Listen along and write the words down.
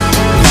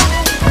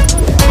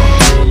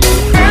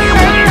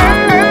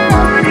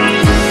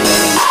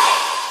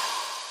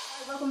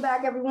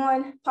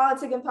everyone.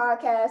 Politic and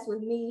Podcast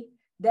with me,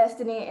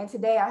 Destiny, and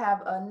today I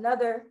have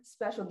another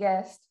special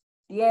guest,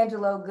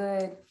 D'Angelo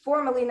Good,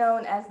 formerly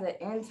known as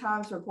the End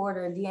Times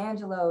Reporter.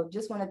 D'Angelo,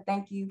 just want to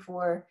thank you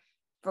for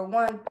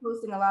one,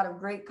 posting a lot of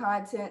great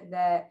content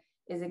that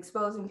is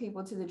exposing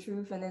people to the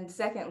truth, and then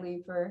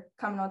secondly, for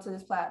coming onto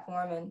this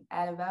platform and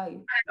adding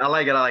value. I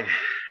like it.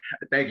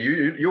 Thank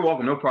you. You're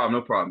welcome. No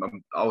problem.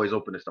 I'm always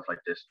open to stuff like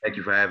this. Thank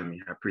you for having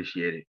me. I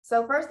appreciate it.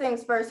 So first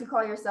things first, you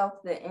call yourself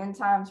the End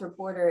Times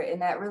Reporter,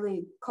 and that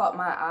really caught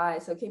my eye.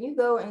 So can you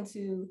go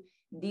into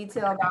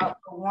detail about,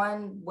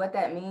 one, what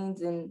that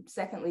means, and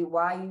secondly,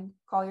 why you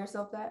call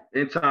yourself that?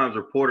 End Times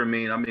Reporter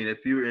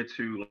if you're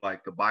into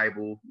like the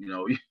Bible,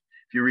 if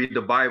you read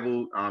the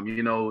Bible,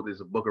 there's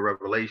a book of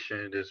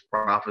Revelation, there's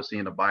prophecy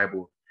in the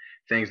Bible,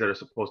 things that are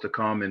supposed to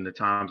come in the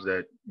times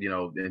that,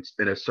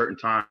 in a certain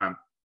time.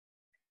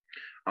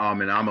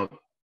 And I'm a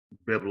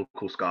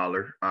biblical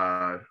scholar.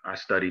 I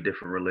study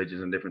different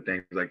religions and different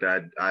things like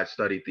that. I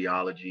study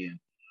theology,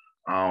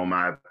 and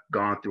I've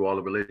gone through all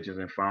the religions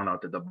and found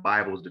out that the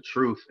Bible is the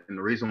truth. And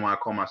the reason why I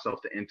call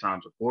myself the End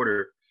Times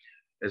Reporter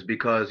is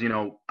because,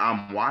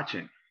 I'm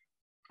watching.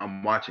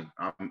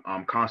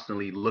 I'm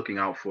constantly looking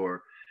out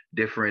for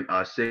different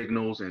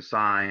signals and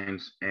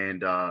signs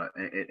and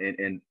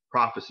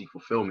prophecy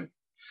fulfillment.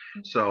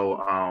 So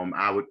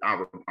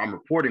I'm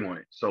reporting on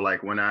it. So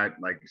like when I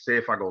say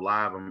if I go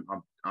live,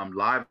 I'm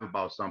live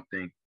about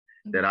something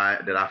that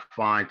I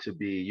find to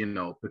be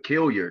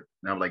peculiar,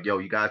 and I'm like, yo,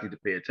 you guys need to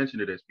pay attention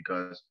to this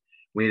because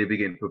we need to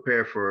begin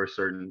prepared for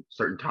certain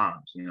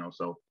times.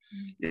 So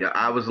yeah,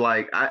 I was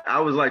like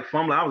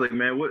fumbling. I was like,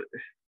 man, what?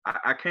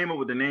 I came up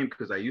with the name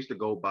because I used to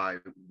go by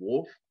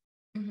Wolf.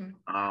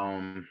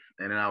 And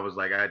then I was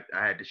like, I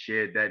had to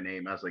shed that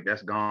name. I was like,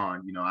 that's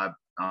gone.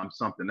 I'm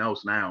something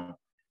else now.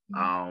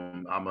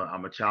 I'm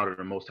a child of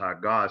the Most High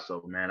God.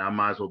 So man, I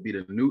might as well be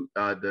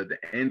the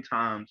End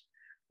Times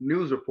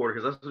news reporter,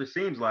 because that's what it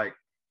seems like.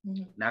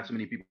 Not so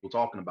many people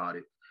talking about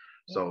it.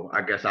 So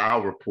I guess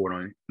I'll report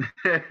on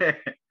it.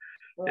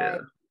 Right.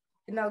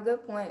 No,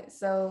 good point.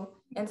 So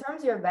in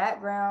terms of your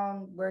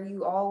background, were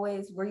you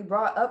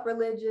brought up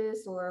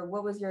religious, or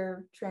what was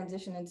your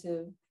transition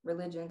into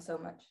religion so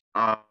much?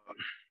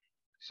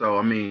 So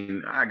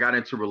I got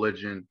into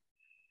religion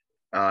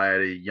at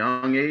a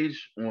young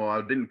age. Well,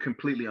 I didn't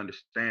completely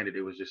understand it.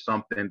 It was just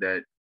something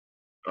that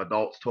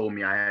adults told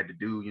me I had to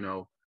do.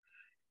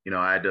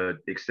 I had to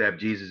accept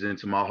Jesus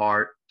into my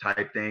heart,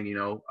 type thing.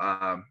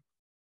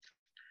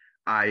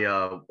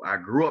 I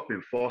grew up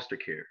in foster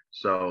care.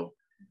 So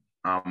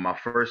my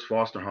first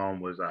foster home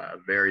was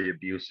very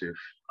abusive.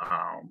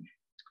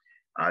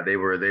 They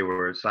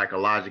were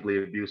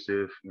psychologically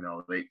abusive.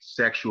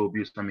 Sexual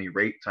abuse.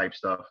 rape type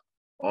stuff.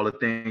 All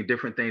the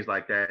different things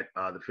like that,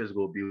 the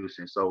physical abuse.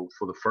 And so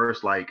for the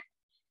first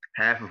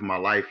half of my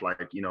life,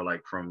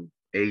 from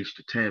age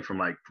to 10,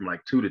 from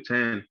 2 to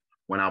 10,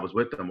 when I was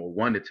with them, or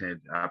 1 to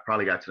 10, I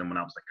probably got to them when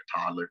I was like a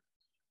toddler.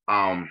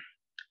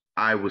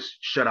 I was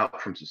shut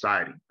out from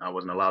society. I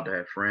wasn't allowed to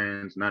have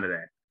friends, none of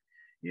that.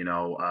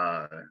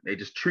 They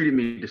just treated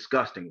me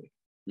disgustingly,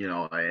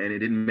 and it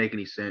didn't make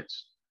any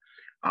sense.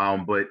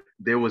 But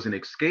there was an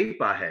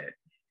escape I had,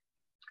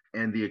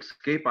 and the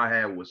escape I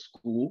had was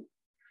school.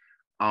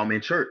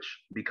 In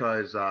church,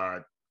 because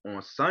on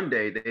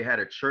Sunday they had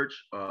a church,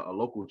 a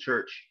local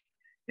church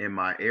in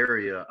my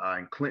area,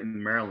 in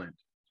Clinton, Maryland.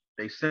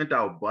 They sent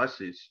out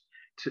buses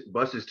to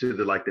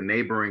the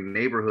neighboring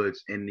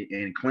neighborhoods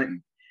in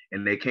Clinton,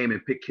 and they came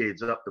and picked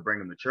kids up to bring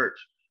them to church.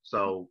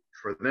 So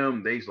for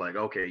them, they's like,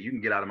 okay, you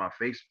can get out of my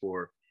face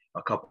for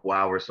a couple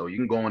hours, so you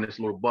can go on this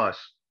little bus,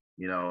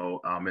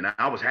 and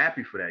I was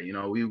happy for that.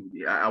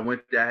 I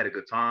went there, I had a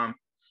good time.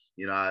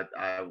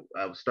 I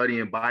was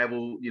studying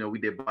Bible. We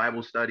did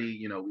Bible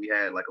study. We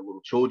had like a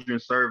little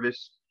children's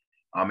service,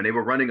 and they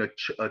were running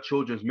a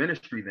children's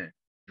ministry then.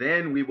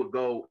 Then we would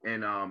go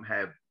and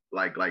have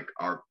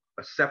our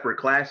separate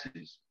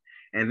classes,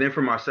 and then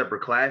from our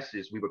separate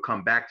classes we would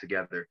come back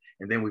together,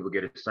 and then we would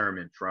get a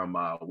sermon from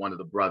one of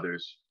the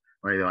brothers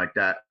or anything like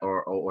that,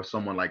 or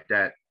someone like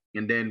that,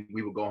 and then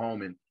we would go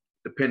home, and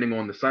depending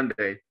on the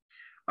Sunday,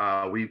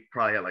 we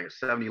probably had like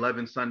a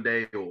 7-Eleven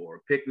Sunday or a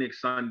picnic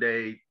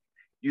Sunday.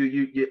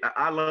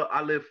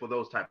 I live for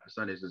those type of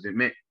Sundays, because it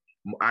meant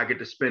I get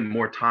to spend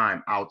more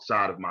time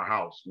outside of my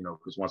house,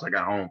 because once I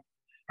got home,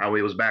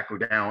 it was back to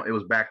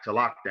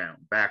lockdown,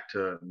 back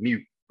to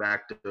mute,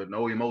 back to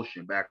no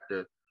emotion, back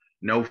to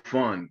no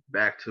fun,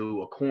 back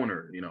to a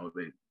corner.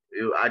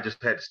 I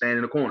just had to stand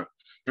in a corner.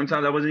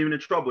 Sometimes I wasn't even in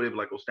trouble. They were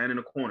like, "Oh, stand in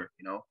a corner,"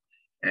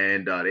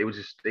 and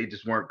they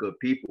just weren't good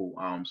people.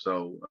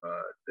 So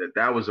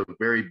that was a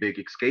very big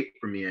escape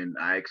for me, and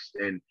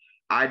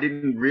I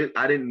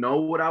didn't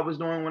know what I was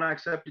doing when I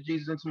accepted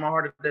Jesus into my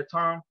heart at that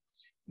time,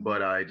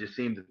 but I just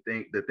seemed to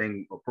think the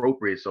thing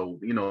appropriate. So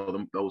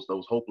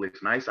those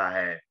hopeless nights I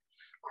had,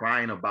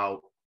 crying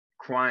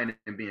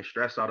and being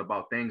stressed out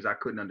about things I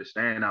couldn't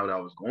understand how I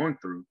was going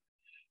through.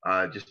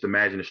 Just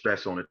imagine the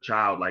stress on a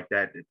child like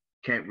that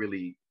can't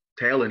really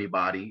tell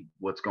anybody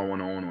what's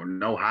going on, or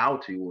know how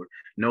to, or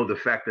know the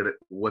fact that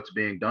what's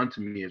being done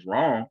to me is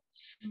wrong.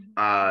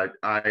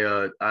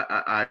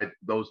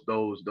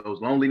 Those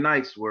lonely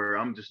nights where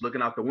I'm just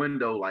looking out the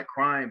window like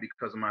crying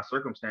because of my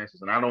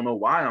circumstances, and I don't know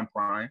why I'm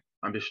crying.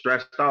 I'm just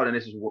stressed out, and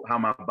this is how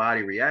my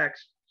body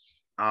reacts.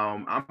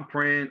 I'm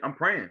praying.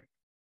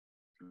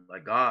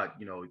 Like, God,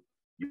 you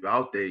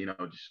out there,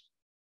 just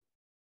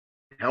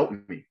help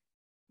me.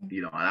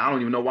 And I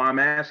don't even know why I'm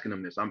asking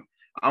him this. I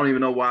don't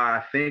even know why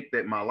I think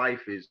that my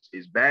life is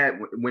bad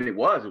when it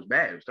was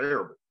bad. It was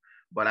terrible.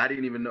 But I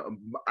didn't even know.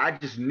 I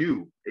just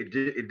knew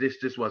it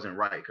just wasn't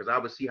right, because I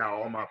would see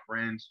how all my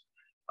friends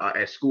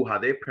at school, how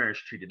their parents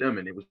treated them,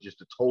 and it was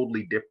just a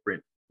totally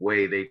different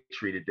way they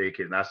treated their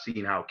kids. And I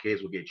seen how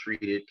kids would get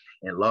treated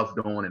and loved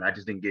on, and I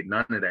just didn't get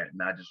none of that.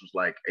 And I just was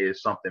like,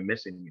 there's something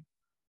missing,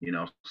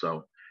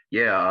 So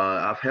yeah,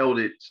 I've held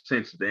it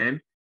since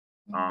then.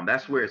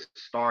 That's where it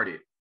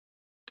started,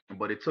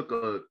 but it took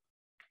a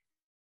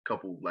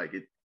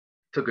it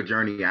took a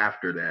journey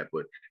after that,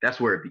 but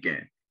that's where it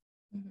began.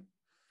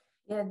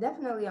 Yeah,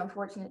 definitely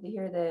unfortunate to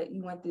hear that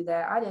you went through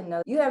that. I didn't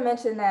know. You had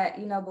mentioned that,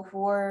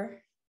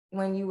 before,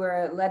 when you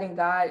were letting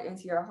God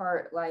into your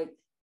heart, like,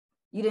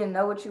 you didn't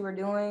know what you were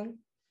doing.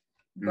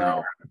 But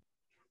no,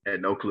 I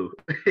had no clue.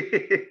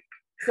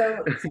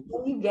 So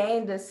when you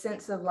gained a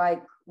sense of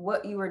like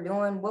what you were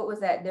doing, what was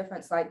that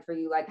difference like for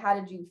you? Like, how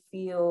did you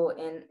feel,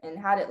 and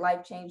how did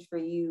life change for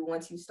you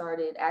once you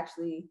started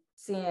actually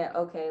seeing,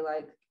 okay,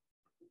 like,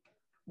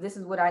 this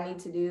is what I need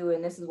to do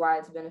and this is why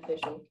it's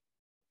beneficial?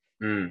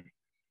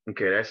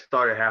 Okay, that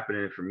started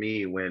happening for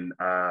me when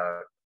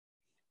God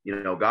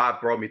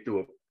brought me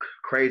through a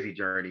crazy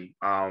journey.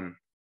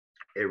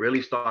 It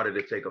really started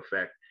to take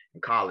effect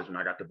in college when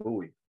I got to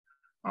Bowie.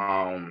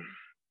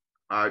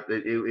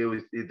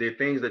 There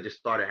things that just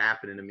started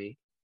happening to me.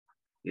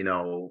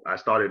 I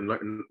started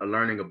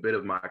learning a bit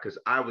of because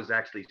I was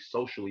actually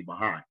socially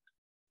behind.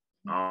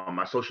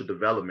 My social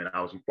development,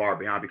 I was far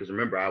behind, because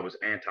remember, I was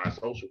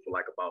antisocial for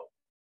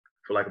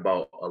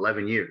about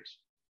 11 years.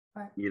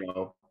 Right.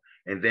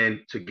 And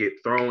then to get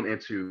thrown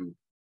into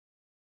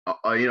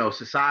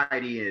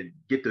society and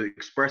get to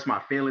express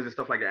my feelings and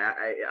stuff like that,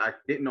 I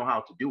didn't know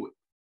how to do it.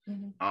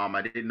 Mm-hmm.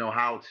 I didn't know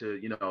how to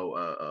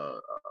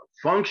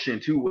function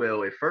too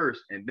well at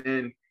first, and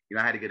then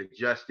I had to get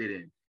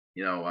adjusted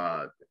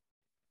and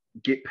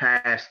get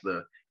past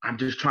the I'm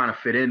just trying to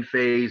fit in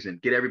phase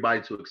and get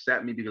everybody to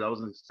accept me because I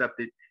wasn't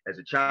accepted as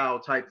a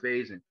child type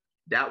phase. And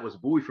that was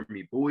Bowie for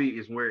me. Bowie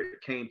is where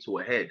it came to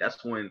a head.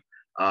 That's when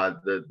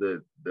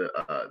the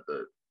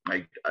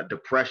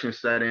depression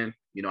set in.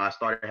 I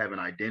started having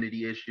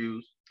identity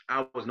issues.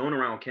 I was known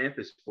around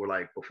campus for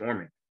like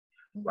performing.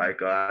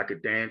 Like I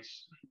could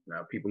dance.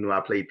 People knew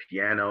I played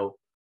piano.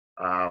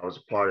 I was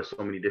a part of so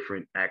many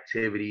different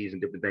activities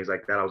and different things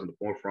like that. I was in the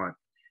forefront.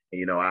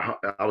 And,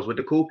 I was with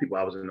the cool people.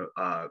 I was in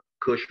the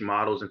Kush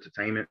Models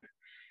Entertainment.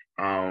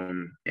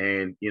 And,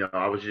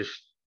 I was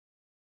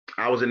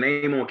a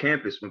name on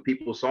campus. When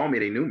people saw me,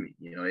 they knew me.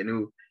 They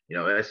knew,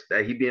 that's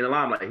that he'd be in the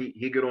limelight.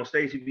 He'd get on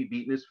stage, he'd be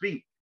beating his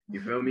feet. You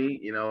feel me?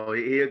 He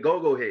a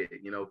go-go head.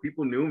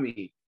 People knew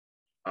me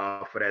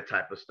for that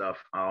type of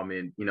stuff.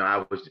 And,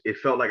 it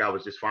felt like I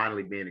was just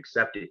finally being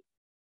accepted,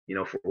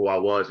 for who I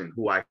was and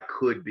who I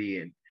could be,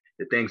 and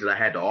the things that I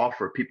had to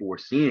offer. People were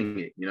seeing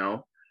it,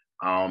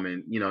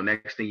 and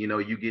next thing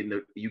you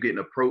getting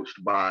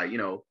approached by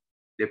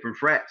different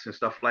frats and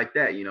stuff like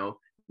that.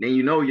 Then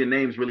your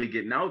name's really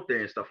getting out there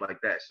and stuff like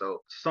that.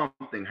 So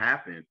something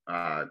happened.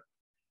 I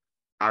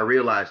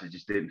realized it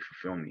just didn't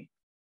fulfill me.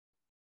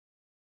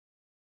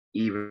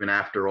 Even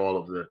after all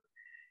of the,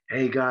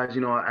 hey guys,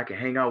 I can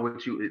hang out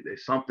with you.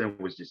 Something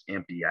was just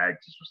empty. I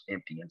just was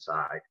empty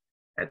inside.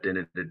 At the end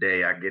of the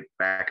day, I get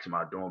back to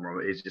my dorm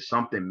room. It's just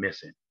something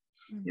missing.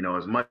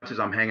 As much as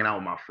I'm hanging out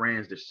with my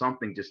friends, there's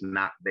something just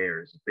not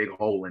there. It's a big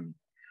hole in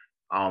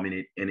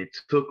me. And it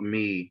took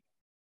me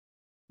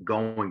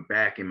going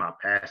back in my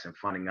past and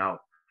finding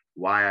out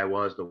why I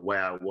was the way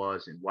I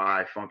was and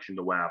why I functioned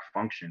the way I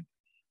functioned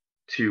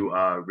to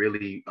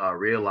really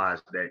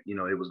realize that,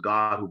 it was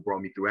God who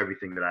brought me through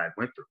everything that I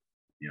went through.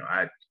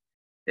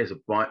 There's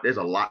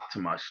a lot to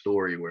my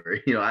story where,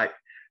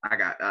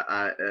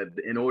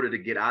 in order to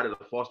get out of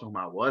the foster home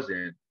I was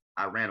in,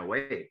 I ran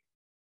away.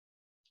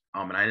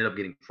 And I ended up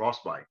getting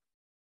frostbite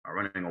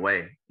running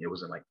away. It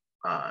was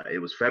it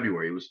was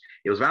February.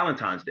 It was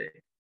Valentine's Day,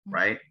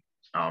 right?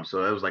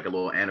 So it was like a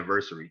little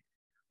anniversary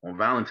on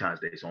Valentine's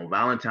Day. So on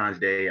Valentine's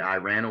Day, I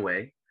ran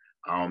away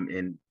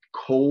in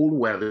cold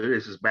weather.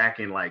 This is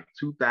back in like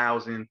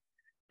 2000.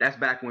 That's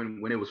back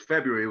when it was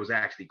February. It was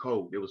actually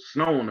cold. It was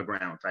snow on the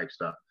ground type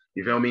stuff.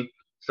 You feel me?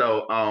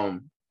 So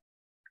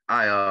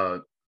I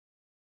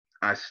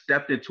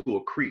stepped into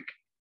a creek.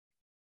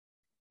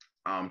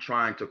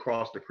 Trying to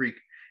cross the creek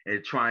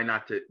and trying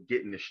not to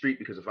get in the street,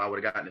 because if I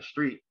would have gotten in the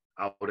street,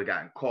 I would have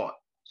gotten caught.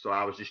 So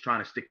I was just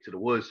trying to stick to the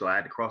woods. So I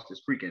had to cross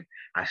this creek, and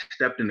I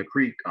stepped in the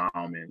creek.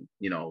 And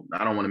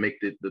I don't want to make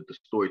the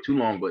story too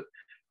long, but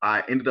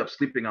I ended up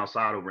sleeping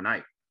outside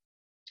overnight,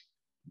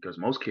 because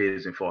most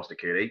kids in foster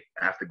care, they,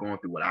 after going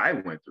through what I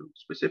went through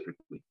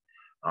specifically,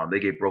 they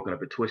get broken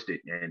up and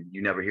twisted, and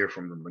you never hear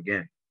from them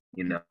again.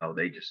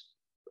 They just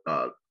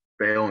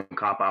fail and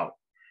cop out,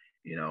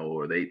 you know,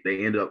 or they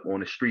end up on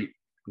the street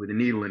with a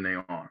needle in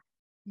their arm,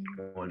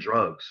 on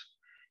drugs,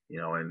 you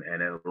know, and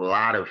a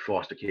lot of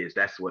foster kids,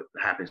 that's what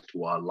happens to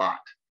a lot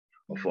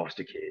of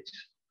foster kids.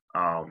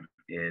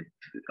 And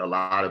a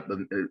lot of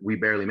them, we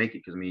barely make it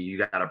because, I mean, you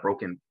got a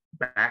broken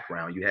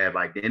background, you have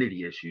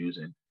identity issues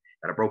and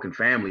got a broken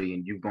family,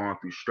 and you've gone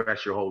through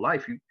stress your whole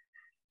life.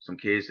 Some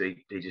kids,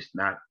 they just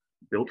not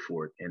built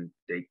for it, and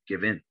they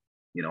give in,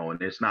 you know,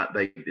 and it's not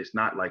like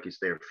it's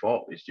their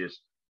fault. It's just,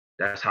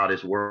 that's how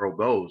this world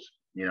goes,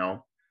 you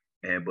know.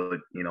 But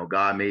you know,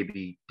 God may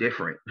be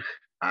different.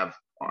 I've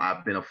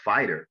been a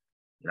fighter,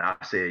 and I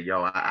said,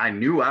 yo, I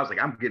knew, I was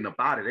like, I'm getting up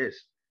out of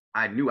this.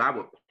 I knew I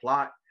would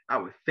plot, I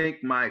would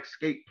think my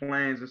escape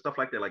plans and stuff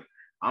like that. Like,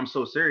 I'm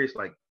so serious.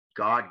 Like,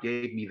 God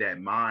gave me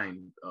that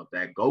mind of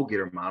that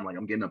go-getter mind. I'm like,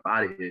 I'm getting up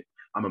out of here.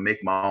 I'm gonna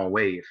make my own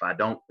way. If I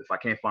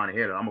can't find it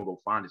here, then I'm gonna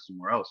go find it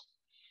somewhere else.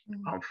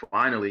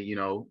 Finally, you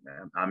know,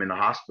 I'm in the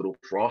hospital,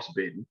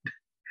 frostbitten,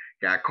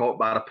 got caught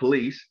by the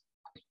police.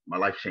 My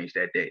life changed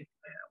that day.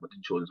 I went to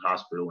Children's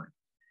Hospital, and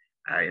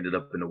I ended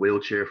up in a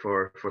wheelchair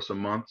for some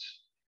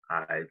months.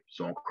 I was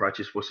on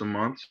crutches for some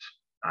months.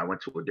 I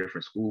went to a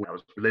different school. I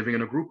was living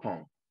in a group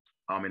home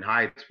in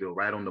Hyattsville,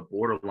 right on the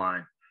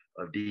borderline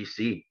of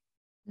DC.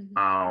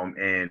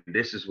 And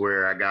this is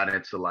where I got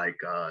into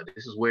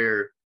this is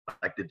where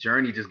like the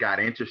journey just got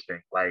interesting.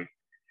 Like,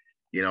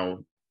 you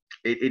know,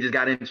 it just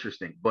got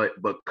interesting. But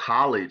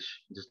college,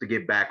 just to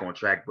get back on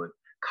track, but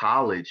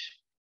college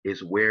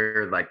is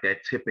where like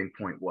that tipping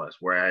point was,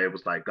 where it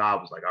was like,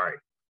 God was like, all right,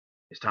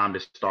 it's time to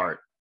start.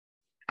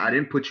 I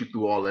didn't put you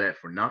through all of that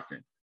for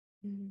nothing.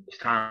 It's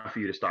time for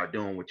you to start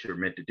doing what you're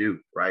meant to do,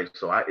 right?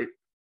 So it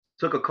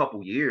took a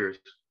couple years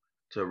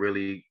to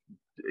really,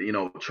 you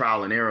know,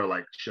 trial and error,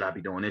 like, should I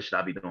be doing this? Should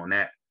I be doing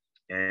that?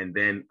 And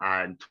then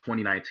in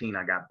 2019,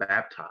 I got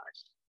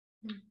baptized.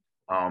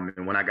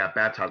 And when I got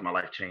baptized, my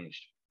life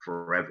changed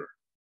forever.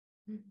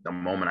 The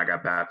moment I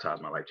got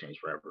baptized, my life changed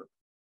forever.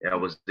 That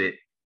was it.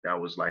 That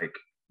was like,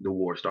 the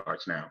war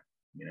starts now,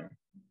 you know?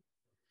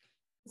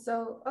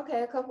 So,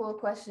 okay, a couple of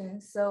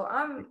questions. So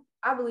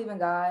I believe in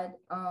God.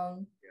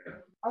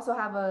 Also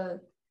have a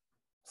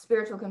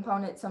spiritual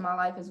component to my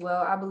life as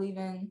well. I believe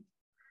in,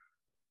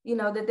 you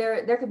know, that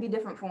there could be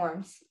different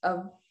forms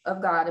of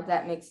God, if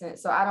that makes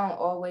sense. So I don't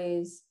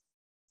always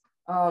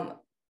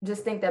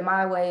just think that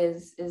my way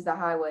is the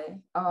highway.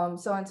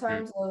 So in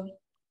terms of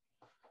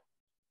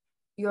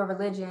your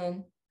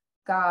religion,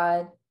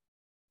 God,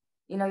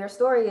 you know, your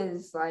story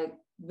is like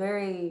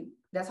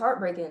that's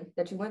heartbreaking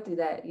that you went through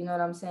that, you know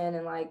what I'm saying?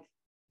 And like,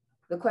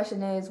 the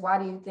question is, why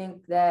do you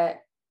think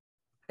that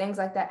things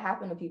like that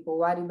happen to people?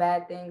 Why do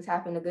bad things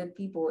happen to good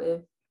people?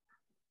 If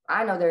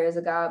I know there is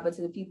a God, but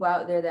to the people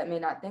out there that may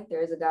not think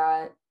there is a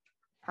God,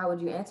 how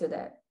would you answer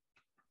that?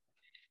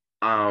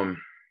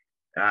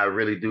 I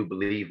really do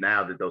believe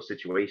now that those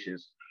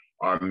situations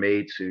are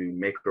made to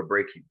make or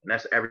break you. And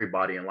that's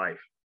everybody in life.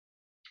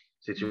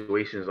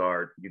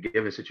 You're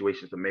given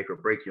situations to make or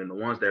break you. And the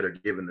ones that are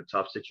given the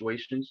tough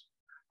situations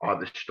are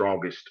the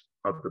strongest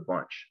of the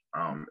bunch,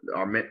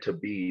 are meant to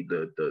be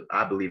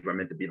I believe are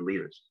meant to be the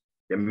leaders.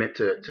 They're meant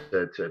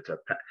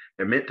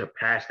they're meant to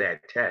pass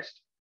that test,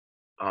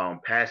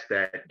 pass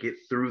that, get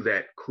through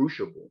that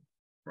crucible,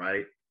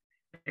 right?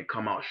 And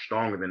come out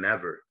stronger than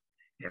ever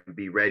and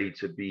be ready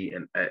to be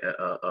a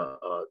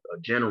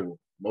general,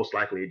 most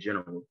likely a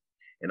general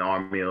in the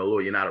army of the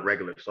Lord. You're not a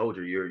regular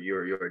soldier.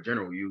 You're a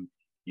general.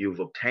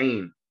 You've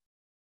obtained,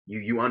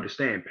 you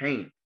understand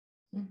pain.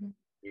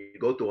 You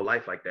go through a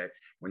life like that.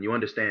 When you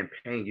understand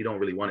pain, you don't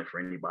really want it for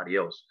anybody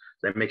else.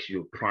 That makes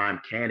you a prime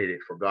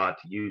candidate for God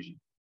to use you.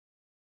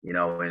 You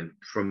know, and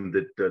from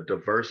the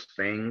diverse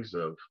things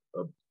of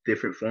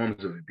different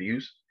forms of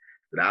abuse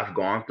that I've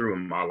gone through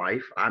in my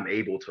life, I'm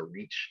able to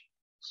reach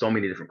so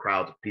many different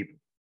crowds of people.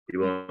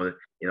 People,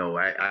 you know,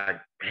 I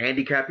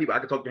handicapped people. I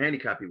could talk to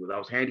handicapped people. I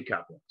was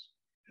handicapped once.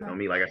 You know what I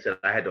mean? Like I said,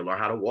 I had to learn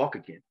how to walk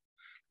again.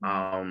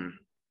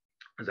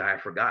 Because I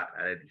had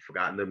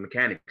forgotten the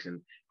mechanics,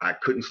 and I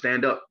couldn't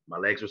stand up. My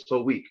legs were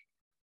so weak.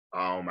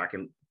 I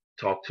can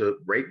talk to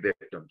rape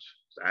victims.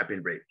 I've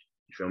been raped.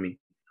 You feel me?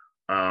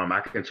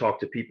 I can talk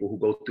to people who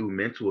go through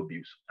mental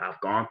abuse. I've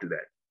gone through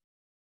that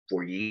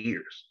for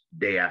years,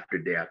 day after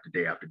day after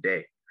day after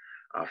day.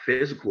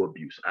 Physical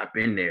abuse, I've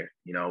been there.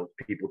 You know,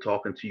 people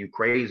talking to you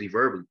crazy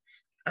verbally,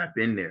 I've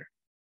been there.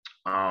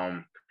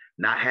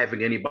 Not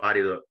having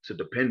anybody to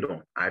depend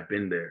on, I've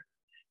been there.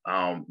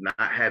 Not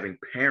having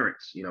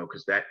parents, you know,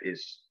 because that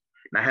is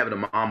not having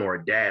a mom or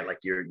a dad, like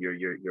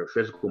your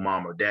physical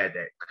mom or dad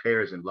that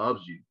cares and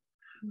loves you.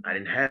 I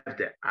didn't have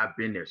that. I've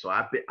been there. So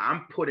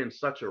I'm put in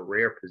such a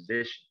rare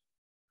position,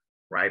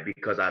 right?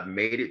 Because I've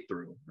made it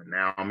through, and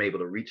now I'm able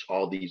to reach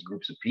all these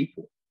groups of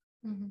people,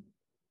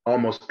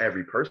 almost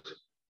every person.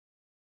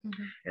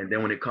 And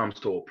then when it comes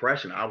to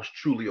oppression, I was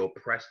truly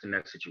oppressed in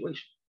that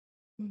situation.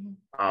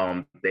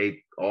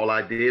 All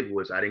I did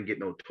was, I didn't get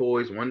no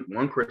toys.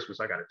 One Christmas,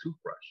 I got a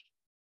toothbrush.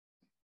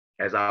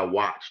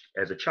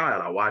 As a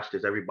child, I watched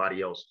as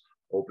everybody else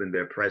opened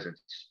their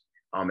presents.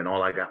 And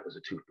all I got was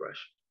a toothbrush.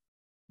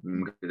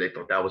 because they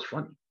thought that was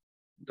funny.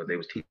 Thought they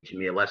was teaching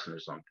me a lesson or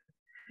something,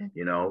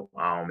 you know.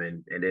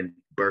 And then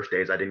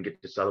birthdays, I didn't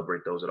get to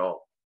celebrate those at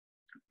all.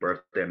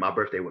 My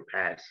birthday would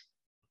pass.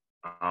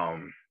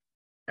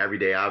 Every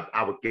day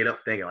I would get up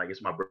thinking like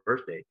it's my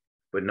birthday,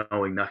 but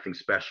knowing nothing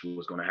special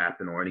was going to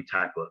happen or any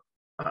type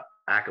of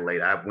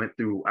accolade. I went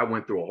through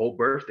a whole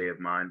birthday of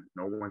mine,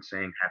 no one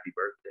saying happy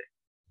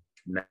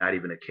birthday, not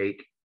even a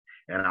cake.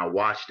 And I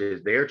watched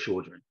as their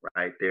children,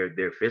 right,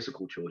 their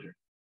physical children,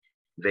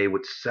 they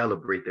would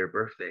celebrate their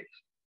birthdays.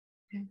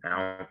 And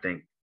I don't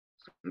think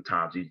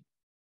sometimes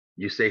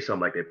you say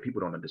something like that,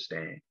 people don't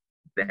understand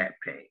that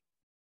pain.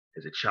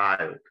 As a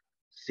child,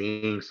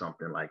 seeing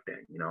something like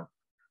that, you know,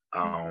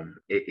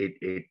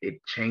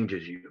 it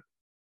changes you.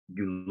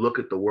 You look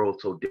at the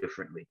world so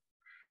differently.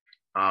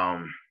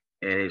 And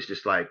it's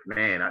just like,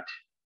 man,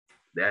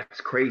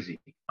 that's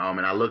crazy.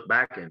 And I look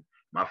back, and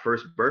my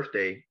first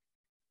birthday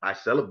I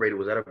celebrated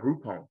was at a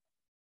group home.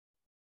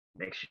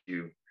 Makes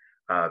you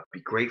be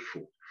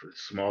grateful for the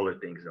smaller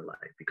things in life,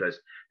 because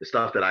the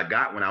stuff that I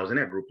got when I was in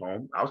that group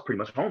home, I was pretty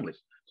much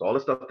homeless. So all the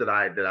stuff that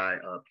I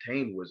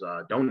obtained was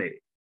donated.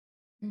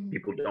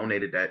 People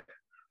donated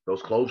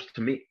those clothes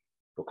to me,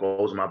 put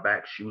clothes on my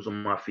back, shoes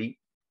on my feet,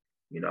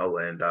 you know,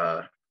 and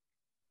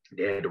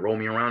they had to roll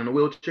me around in a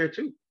wheelchair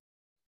too,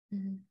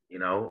 you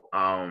know.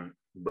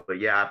 But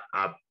yeah,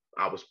 I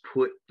was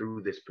put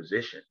through this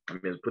position. I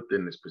mean, put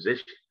in this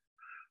position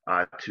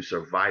to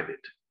survive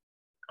it.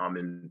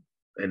 And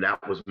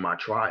that was my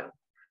trial,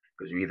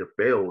 because you either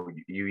fail,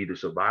 you either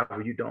survive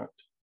or you don't,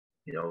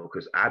 you know,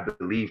 because I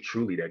believe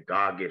truly that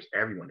God gives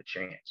everyone a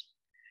chance.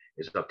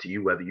 It's up to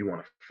you whether you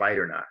want to fight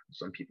or not.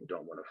 Some people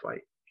don't want to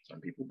fight.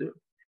 Some people do.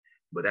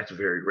 But that's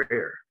very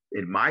rare.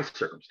 In my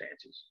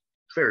circumstances,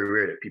 it's very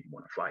rare that people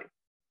want to fight.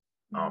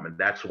 And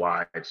that's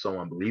why it's so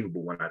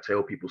unbelievable when I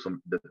tell people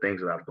the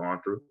things that I've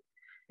gone through.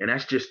 And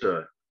that's just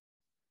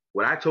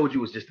what I told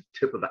you was just the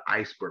tip of the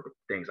iceberg of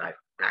things I've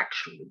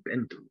actually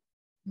been through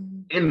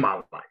in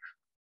my life.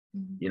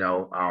 You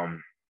know,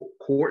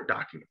 court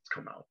documents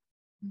come out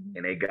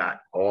and they got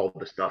all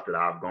the stuff that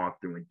I've gone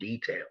through in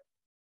detail.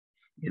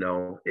 You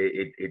know,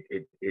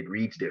 it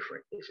reads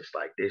different. It's just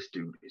like, this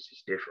dude is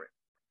just different.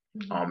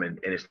 And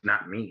it's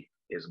not me,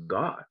 it's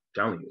God. I'm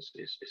telling you,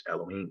 it's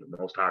Elohim, the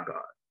Most High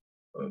God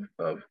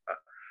of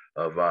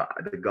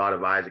the God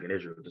of Isaac and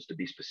Israel, just to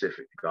be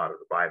specific, the God of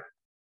the Bible.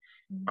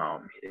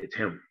 It's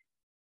him,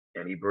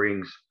 and he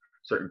brings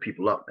certain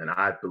people up. And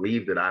I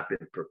believe that I've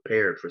been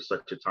prepared for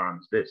such a time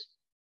as this,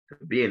 to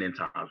be an end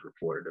times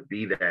reporter, to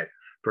be that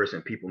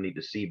person people need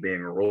to see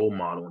being a role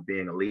model and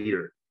being a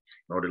leader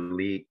in order to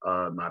lead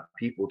my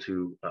people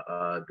to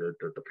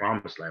the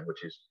promised land,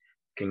 which is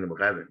kingdom of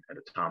heaven at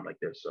a time like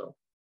this. So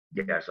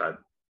yes, I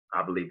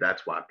believe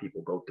that's why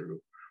people go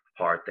through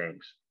hard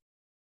things.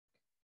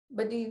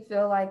 But do you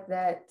feel like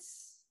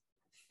that's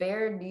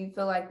fair? Do you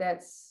feel like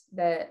that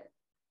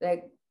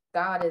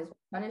God is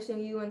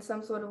punishing you in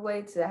some sort of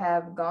way to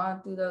have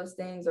gone through those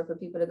things, or for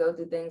people to go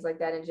through things like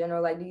that in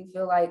general? Like, do you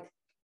feel like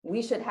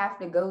we should have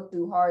to go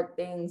through hard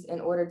things in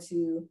order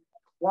to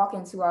walk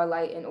into our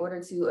light, in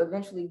order to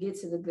eventually get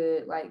to the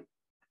good? Like,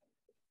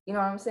 you know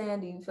what I'm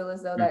saying? Do you feel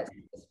as though that's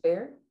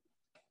fair?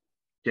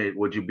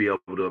 Would you be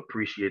able to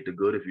appreciate the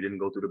good if you didn't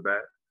go through the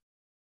bad?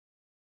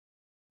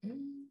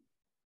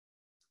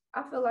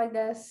 I feel like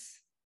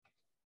that's...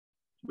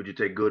 Would you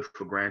take good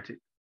for granted?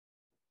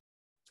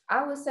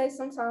 I would say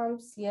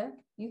sometimes, yeah.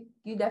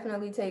 You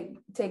definitely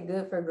take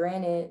good for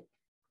granted.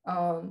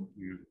 That's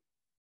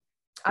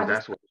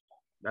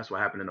what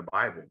happened in the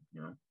Bible.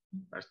 You know,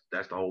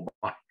 that's the whole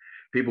Bible.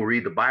 People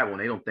read the Bible and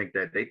they think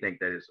that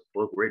it's a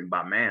book written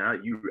by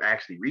man. You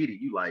actually read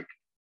it, you like,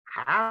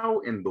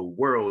 how in the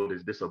world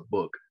is this a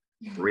book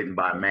written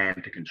by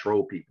man to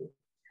control people?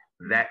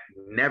 That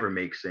never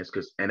makes sense,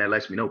 and that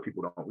lets me know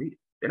people don't read it.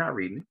 They're not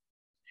reading it.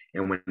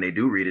 And when they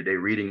do read it, they're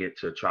reading it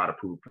to try to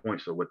prove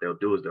points. So what they'll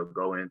do is they'll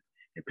go in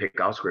and pick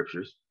out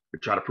scriptures to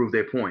try to prove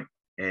their point,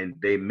 and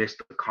they miss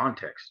the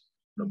context.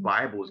 The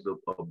Bible is a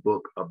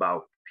book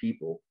about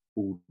people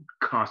who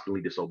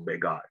constantly disobey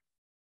God.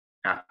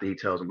 After he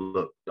tells them,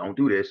 look, don't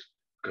do this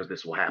because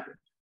this will happen.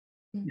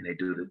 And they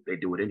do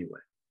it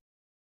anyway.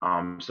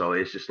 So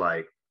it's just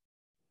like,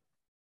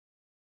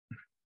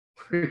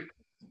 it's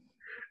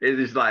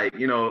just like,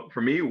 you know,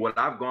 for me, what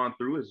I've gone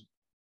through is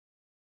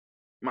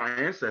my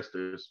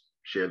ancestors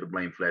share the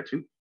blame for that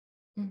too.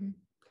 You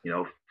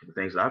know, for the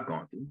things that I've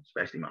gone through,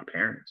 especially my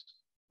parents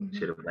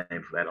share the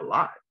blame for that a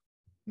lot.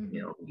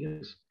 You know,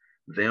 because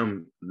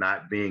them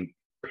not being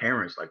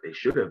parents like they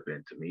should have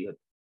been to me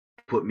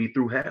put me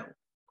through hell.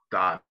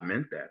 God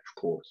meant that, of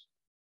course.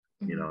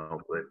 You know,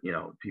 but you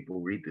know,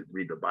 people read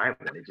the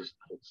Bible and they just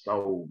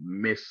so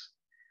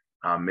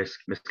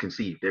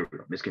misconceived. There we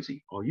go,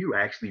 misconceived. Are you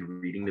actually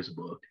reading this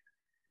book?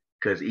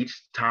 Because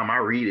each time I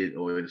read it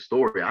or the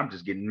story, I'm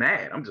just getting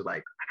mad. I'm just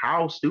like,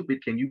 how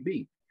stupid can you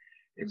be?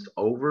 It's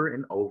over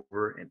and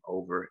over and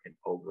over and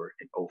over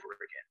and over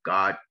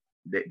again.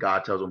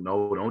 God tells them,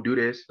 no, don't do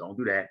this, don't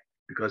do that,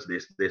 because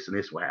this and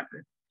this will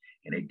happen,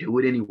 and they do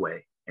it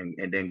anyway. And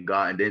then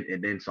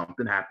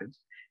something happens,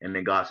 And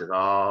then God says,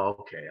 oh,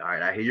 okay, all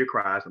right, I hear your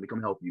cries. Let me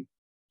come help you.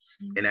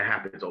 And that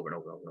happens over and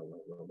over and over and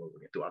over, and over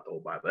again throughout the whole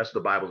Bible. That's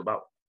what the Bible's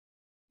about.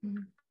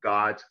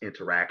 God's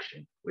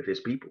interaction with his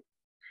people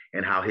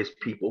and how his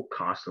people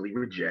constantly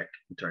reject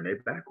and turn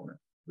their back on him.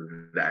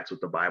 That's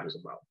what the Bible's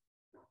about.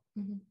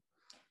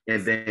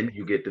 And then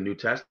you get the New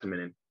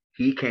Testament, and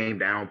he came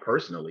down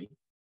personally,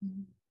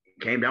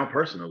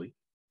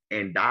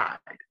 and died.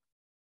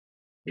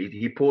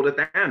 He pulled a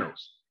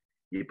Thanos.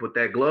 He put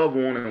that glove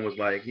on and was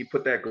like,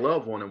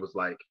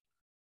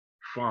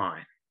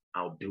 fine,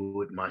 I'll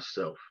do it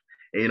myself.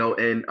 And,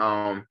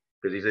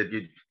 because he said,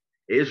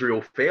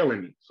 Israel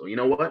failing me. So you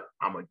know what?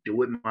 I'm going to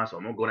do it myself.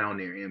 I'm going to go down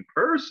there in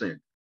person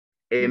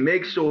and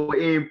make sure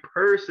in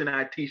person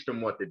I teach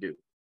them what to do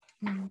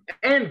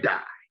and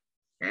die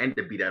and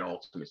to be that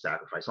ultimate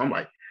sacrifice. So I'm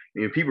like,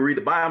 when people read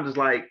the Bible, I'm just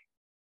like,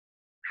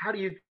 how do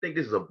you think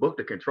this is a book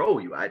to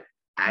control you? I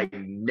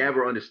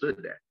never understood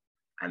that.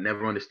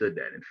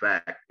 In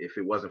fact, if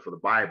it wasn't for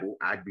the Bible,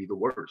 I'd be the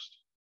worst.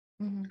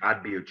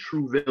 I'd be a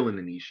true villain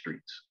in these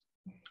streets.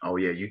 Oh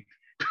yeah, you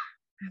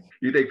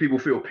think people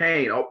feel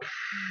pain? Oh,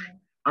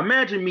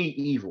 imagine me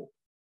evil.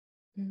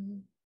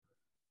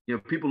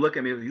 People look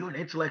at me, you're an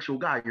intellectual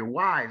guy, you're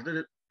wise.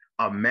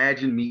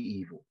 Imagine me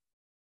evil.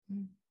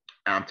 And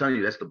I'm telling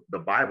you, that's the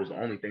Bible's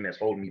the only thing that's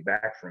holding me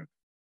back from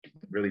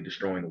really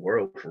destroying the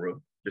world, for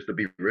real. Just to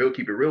be real,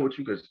 keep it real with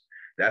you, because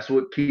that's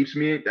what keeps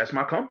me, that's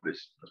my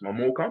compass. That's my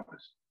moral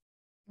compass.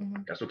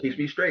 That's what keeps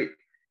me straight.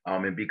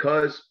 And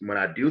because when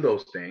I do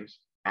those things,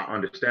 I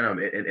understand them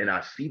and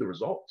I see the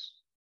results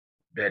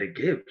that it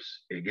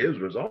gives. It gives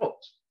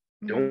results.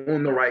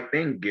 Doing the right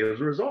thing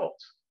gives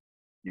results.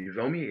 You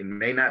feel me? It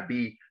may not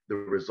be the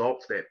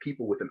results that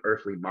people with an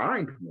earthly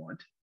mind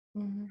want,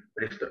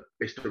 but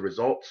it's the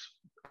results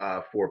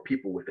for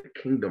people with a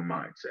kingdom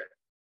mindset.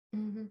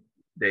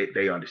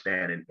 They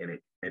understand, and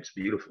it's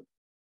beautiful.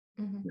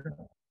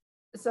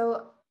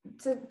 So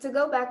to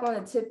go back on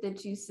the tip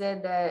that you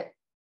said, that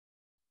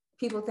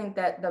people think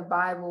that the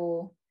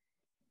Bible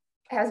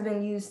has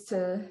been used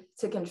to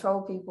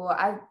control people.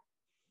 I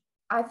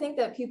think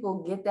that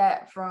people get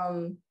that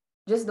from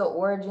just the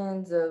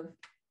origins of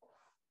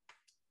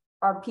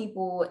our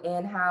people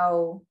and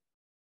how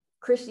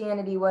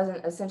Christianity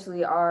wasn't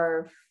essentially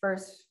our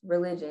first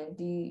religion.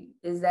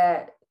 Is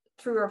that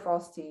true or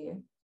false to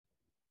you?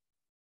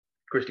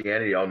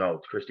 Christianity, oh no,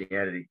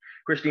 Christianity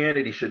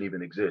shouldn't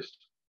even exist.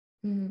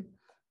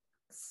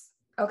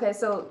 Okay,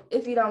 so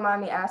if you don't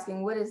mind me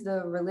asking, what is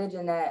the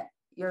religion that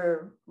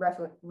you're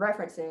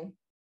referencing?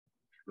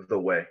 The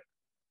Way.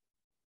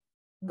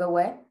 The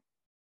Way?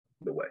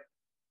 The Way.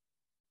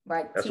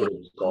 Like that's what it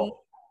was called.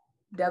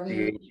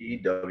 THEWAY.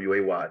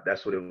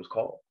 That's what it was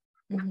called.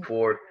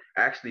 For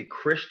actually,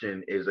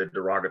 Christian is a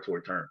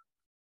derogatory term.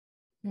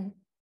 When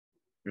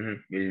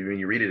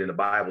you read it in the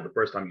Bible, the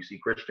first time you see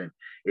Christian,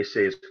 it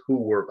says who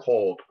were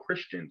called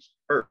Christians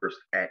first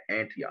at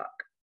Antioch.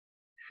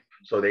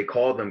 So they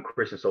called them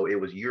Christians. So it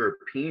was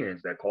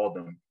Europeans that called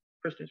them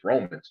Christians,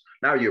 Romans.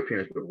 Not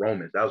Europeans, but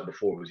Romans. That was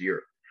before it was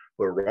Europe.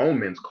 But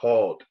Romans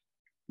called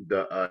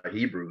the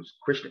Hebrews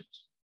Christians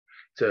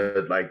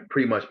to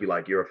pretty much be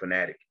like, you're a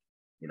fanatic.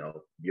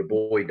 Your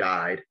boy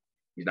died.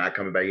 He's not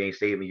coming back. He ain't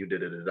saving you.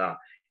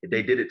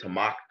 They did it to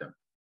mock them.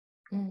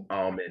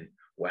 And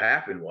what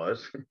happened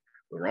was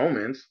the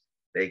Romans,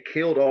 they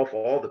killed off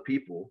all the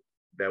people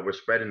that were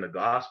spreading the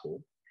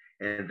gospel,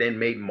 and then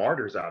made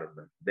martyrs out of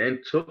them.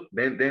 Then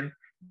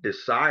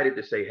decided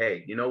to say,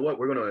 hey, you know what?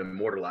 We're going to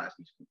immortalize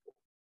these people.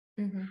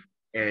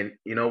 And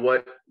you know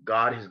what?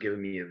 God has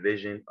given me a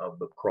vision of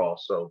the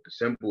cross. So the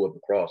symbol of the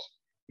cross,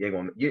 you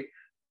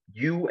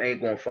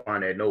ain't gonna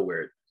find that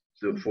nowhere.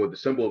 So for the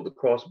symbol of the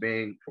cross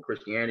being for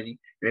Christianity,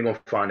 you ain't gonna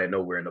find that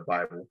nowhere in the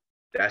Bible.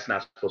 That's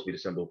not supposed to be the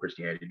symbol of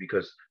Christianity,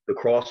 because the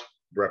cross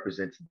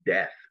represents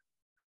death.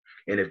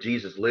 And if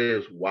Jesus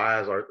lives,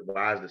 why is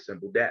the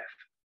symbol death?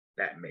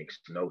 That makes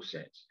no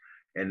sense.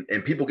 And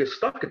people get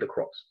stuck at the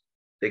cross.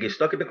 They get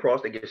stuck at the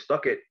cross. They get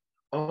stuck at,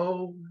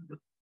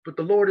 but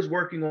the Lord is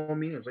working on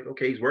me. It's like,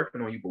 okay, he's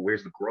working on you, but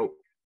where's the growth?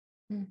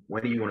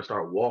 When are you going to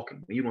start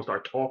walking? When are you going to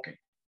start talking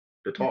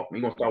the talk? When are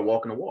you going to start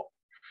walking the walk?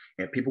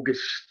 And people get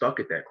stuck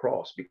at that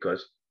cross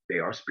because they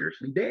are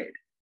spiritually dead.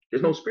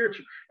 There's no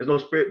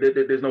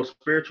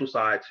spiritual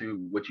side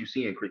to what you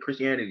see in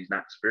Christianity. Is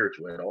not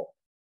spiritual at all.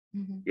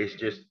 It's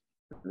just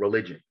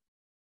religion,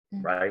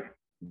 right?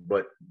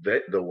 But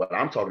what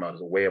I'm talking about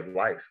is a way of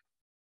life.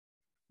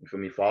 You feel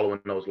me?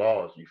 Following those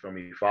laws. You feel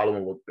me?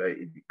 Following what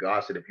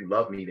God said. If you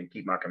love me, then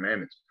keep my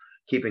commandments.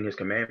 Keeping his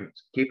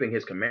commandments. Keeping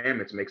his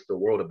commandments makes the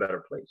world a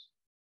better place.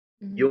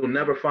 You'll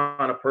never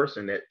find a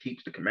person that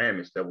keeps the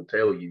commandments that will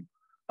tell you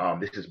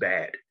this is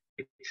bad.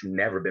 It's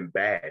never been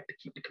bad to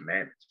keep the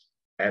commandments,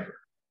 ever,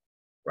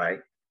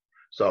 right?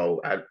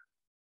 So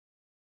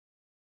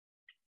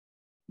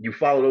you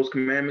follow those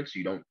commandments.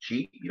 You don't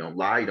cheat. You don't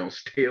lie. You don't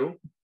steal.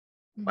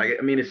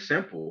 It's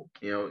simple.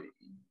 You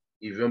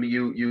feel me?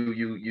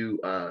 You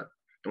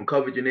don't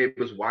covet your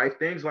neighbor's wife,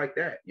 things like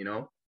that,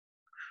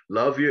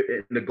 Love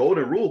the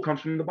golden rule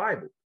comes from the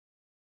Bible.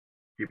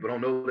 People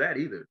don't know that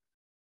either.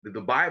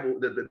 The Bible,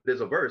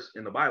 there's a verse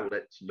in the Bible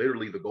that's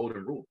literally the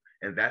golden rule.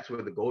 And that's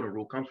where the golden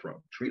rule comes from.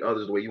 Treat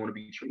others the way you want to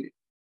be treated.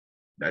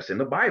 That's in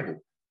the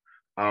Bible.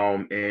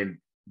 And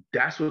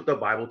that's what the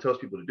Bible tells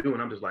people to do.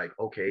 And I'm just like,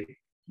 okay,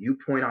 you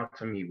point out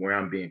to me where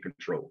I'm being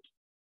controlled.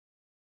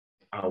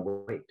 I'll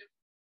wait.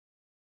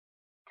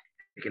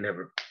 They can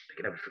never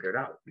figure it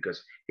out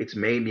because it's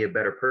made me a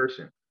better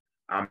person.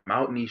 I'm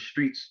out in these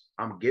streets.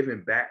 I'm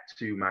giving back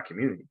to my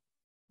community.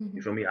 Mm-hmm.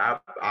 You feel me?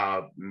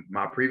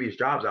 My previous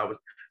jobs,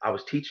 I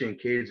was teaching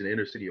kids in the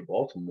inner city of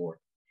Baltimore,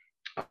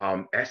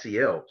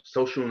 SEL,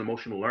 social and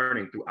emotional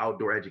learning through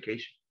outdoor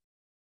education.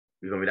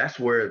 You feel me? That's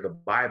where the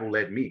Bible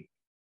led me.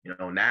 You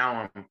know,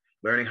 now I'm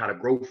learning how to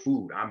grow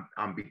food.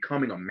 I'm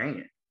becoming a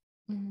man.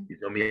 Mm-hmm. You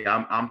feel me?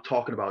 I'm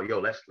talking about,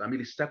 let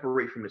me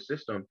separate from the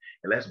system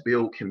and let's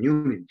build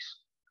communities.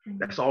 Mm-hmm.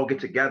 Let's all get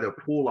together,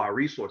 pool our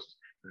resources.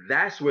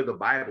 That's where the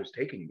Bible's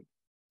taking me,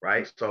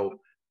 right? So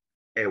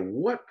at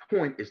what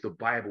point is the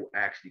Bible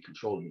actually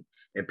controlling me?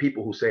 And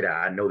people who say that,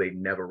 I know they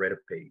never read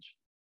a page.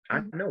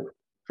 Mm-hmm. I know it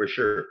for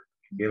sure.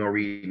 You don't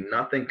read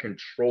nothing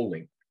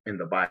controlling in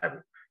the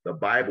Bible. The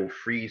Bible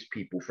frees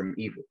people from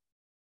evil,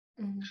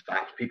 mm-hmm.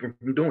 stops people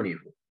from doing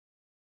evil.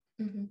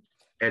 Mm-hmm.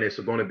 And it's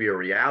going to be a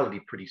reality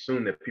pretty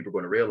soon that people are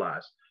going to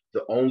realize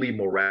the only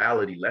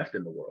morality left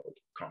in the world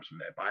comes from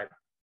that Bible.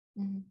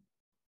 Mm-hmm.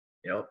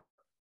 You know,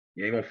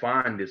 you ain't going to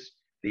find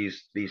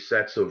these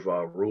sets of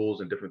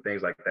rules and different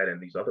things like that in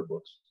these other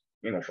books.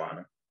 You ain't going to find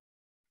them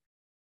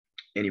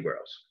anywhere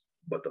else.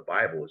 But the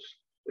Bible is,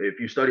 if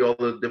you study all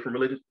the different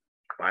religions,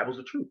 the Bible's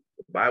the truth.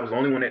 The Bible's the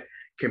only one that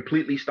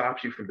completely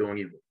stops you from doing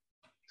evil.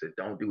 It said,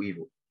 don't do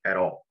evil at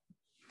all.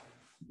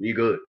 Be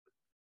good.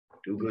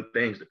 Do good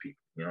things to people.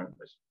 You know,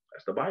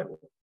 that's the Bible.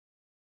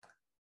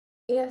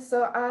 Yeah,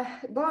 so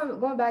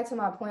going back to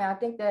my point, I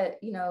think that,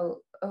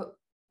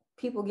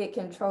 people get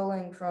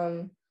controlling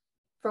from,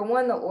 for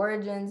one, the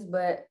origins,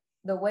 but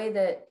the way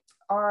that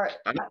I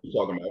know what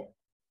you're talking about.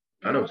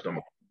 I know what you're talking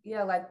about.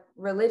 Yeah, like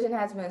religion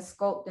has been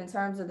scoped in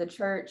terms of the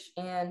church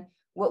and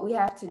what we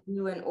have to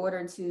do in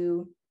order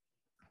to,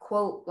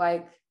 quote,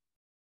 like,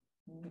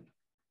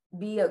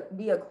 be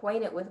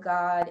acquainted with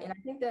God. And I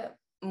think that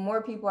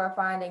more people are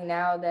finding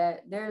now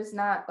that there's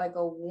not like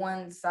a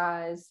one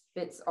size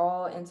fits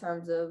all in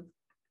terms of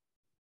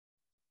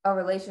a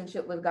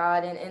relationship with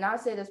God. And I'll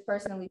say this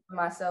personally for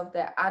myself,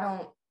 that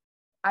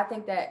I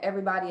think that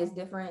everybody is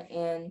different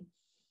and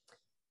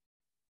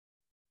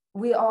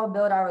we all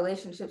build our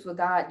relationships with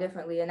God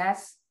differently. And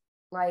that's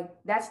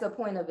the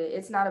point of it.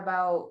 It's not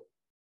about,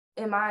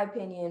 in my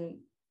opinion,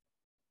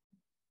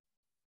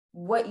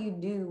 what you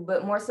do,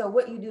 but more so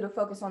what you do to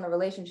focus on the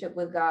relationship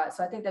with God.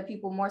 So I think that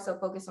people more so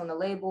focus on the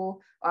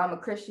label, I'm a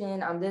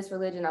Christian, I'm this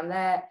religion, I'm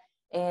that.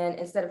 And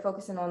instead of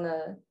focusing on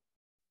the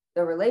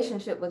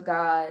relationship with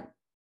God,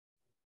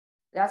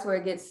 that's where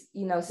it gets,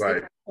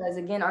 right. Because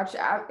again,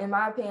 in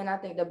my opinion, I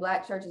think the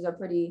Black churches are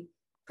pretty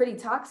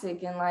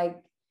toxic and like,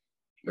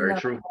 very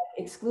true,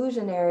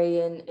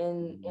 exclusionary.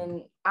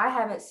 And I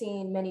haven't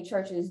seen many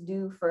churches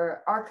do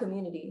for our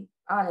community,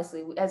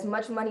 honestly, as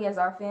much money as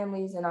our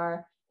families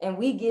and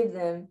we give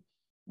them,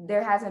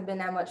 there hasn't been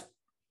that much,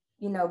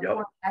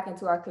 pouring back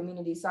into our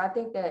community. So I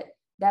think that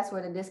that's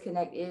where the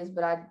disconnect is,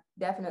 but I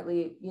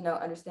definitely,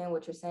 understand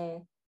what you're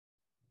saying.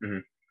 Mm-hmm.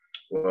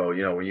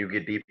 Well, when you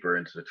get deeper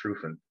into the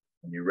truth and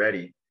when you're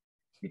ready,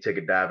 you take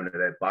a dive into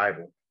that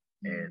Bible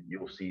and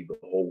you'll see the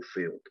whole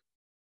field.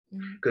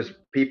 Because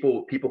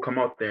people come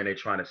out there and they're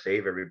trying to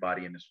save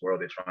everybody in this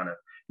world. They're trying to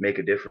make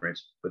a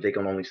difference, but they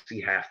can only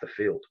see half the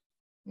field.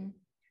 Mm-hmm.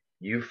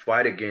 You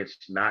fight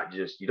against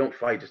you don't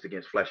fight just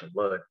against flesh and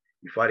blood.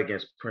 You fight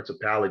against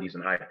principalities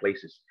in high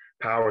places,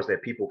 powers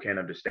that people can't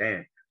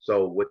understand.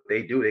 So what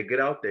they do, they get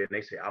out there and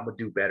they say, I'm going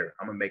to do better.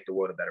 I'm going to make the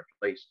world a better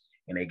place.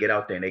 And they get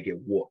out there and they get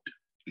whooped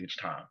each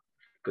time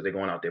because they're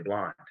going out there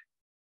blind.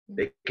 Mm-hmm.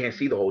 They can't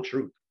see the whole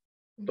truth.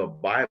 Mm-hmm. The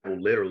Bible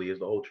literally is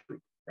the whole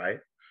truth, right?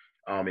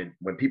 And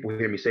when people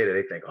hear me say that,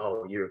 they think,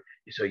 oh, you're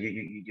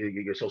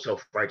so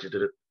self-righteous.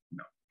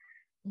 No,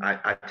 mm-hmm.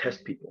 I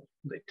test people.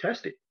 They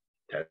test it.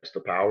 Test the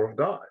power of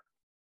God.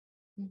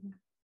 Mm-hmm.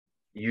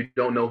 You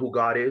don't know who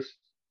God is?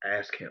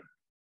 Ask him.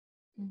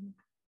 Mm-hmm.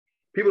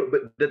 People,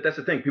 but that's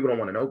the thing. People don't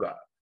want to know God.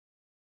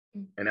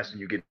 Mm-hmm. And that's when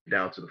you get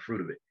down to the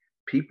fruit of it.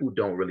 People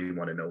don't really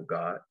want to know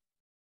God.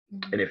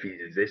 Mm-hmm. And if he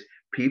exists,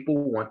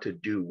 people want to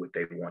do what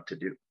they want to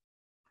do.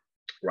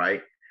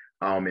 Right?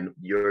 And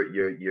your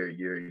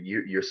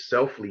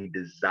selfly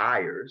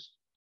desires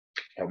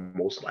are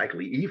most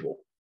likely evil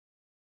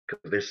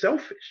because they're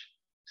selfish.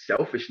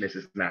 Selfishness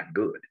is not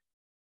good.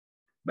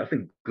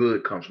 Nothing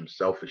good comes from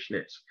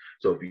selfishness.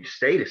 So if you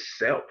stay to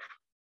self,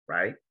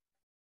 right,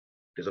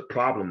 there's a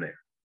problem there,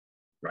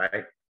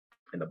 right?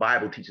 And the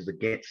Bible teaches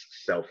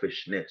against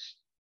selfishness,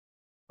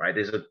 right?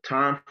 There's a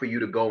time for you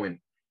to go and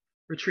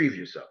retrieve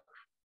yourself,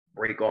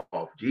 break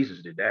off.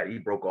 Jesus did that. He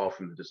broke off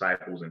from the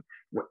disciples and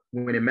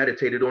went and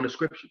meditated on the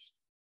scriptures.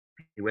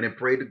 He went and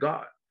prayed to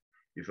God.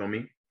 You feel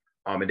me?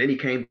 And then he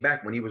came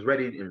back when he was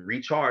ready and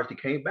recharged. He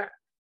came back.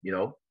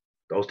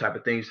 Those type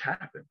of things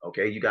happen.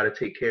 Okay, you got to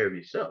take care of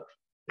yourself.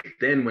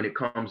 Then when it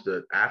comes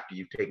to after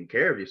you've taken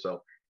care of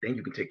yourself, then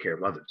you can take care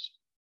of others.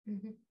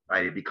 Mm-hmm.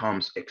 Right? It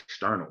becomes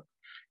external.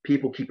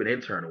 People keep it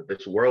internal.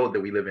 This world that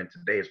we live in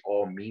today is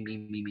all me, me,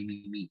 me, me,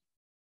 me, me.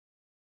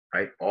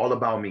 Right? All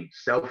about me.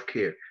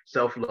 Self-care,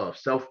 self-love,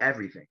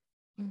 self-everything.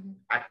 Mm-hmm.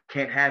 I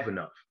can't have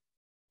enough.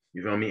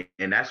 You know what I mean?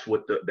 And that's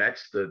what the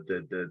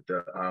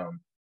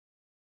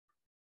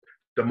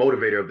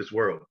motivator of this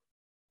world.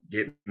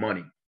 Get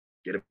money,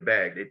 get a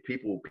bag.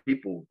 People,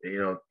 you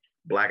know,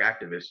 Black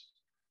activists,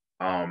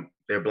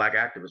 they're Black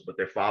activists, but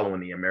they're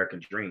following the American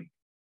dream.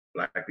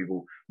 Black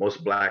people,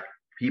 most Black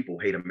people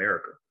hate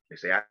America. They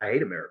say, I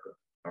hate America.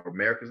 Or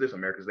America's this,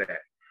 America's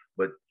that.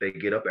 But they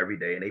get up every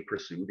day and they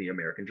pursue the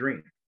American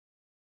dream.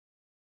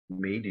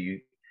 Me, do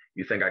you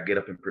think I get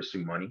up and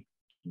pursue money?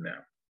 No.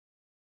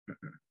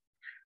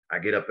 I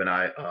get up and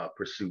I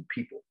pursue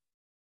people.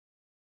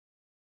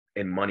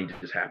 And money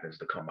just happens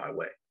to come my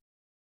way.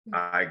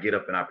 I get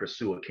up and I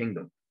pursue a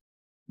kingdom.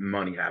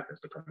 Money happens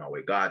to come my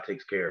way. God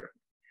takes care of me.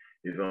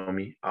 You feel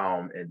me?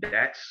 And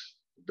that's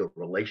the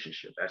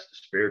relationship. That's the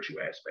spiritual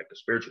aspect. The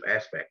spiritual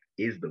aspect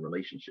is the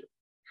relationship.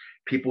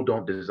 People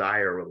don't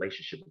desire a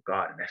relationship with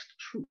God, and that's the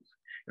truth.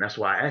 And that's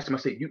why I asked him, I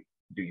said,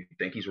 do you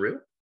think he's real?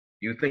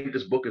 Do you think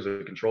this book is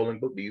a controlling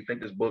book? Do you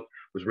think this book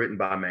was written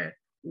by man?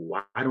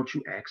 Why don't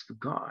you ask the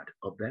God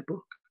of that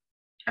book?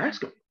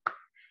 Ask him.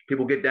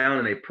 People get down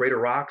and they pray to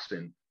rocks,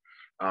 and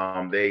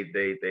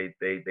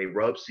they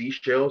rub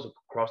seashells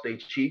across their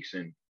cheeks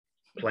and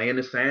play in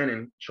the sand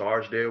and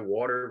charge their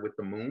water with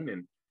the moon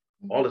and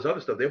all this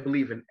other stuff. They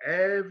believe in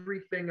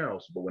everything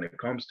else, but when it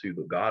comes to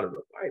the God of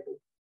the Bible,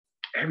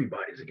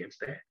 everybody's against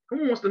that. No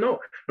one wants to know.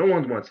 No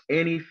one wants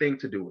anything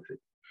to do with it.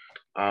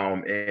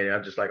 And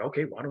I'm just like,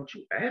 okay, why don't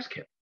you ask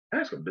him?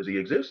 Ask him, does he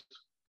exist?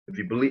 If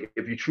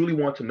you truly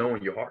want to know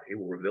in your heart, he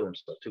will reveal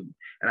himself to you.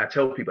 And I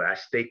tell people, I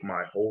stake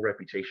my whole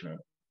reputation on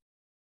it.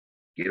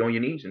 Get on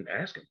your knees and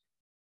ask him.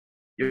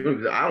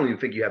 I don't even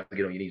think you have to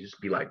get on your knees.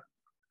 Just be like,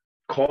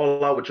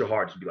 call out with your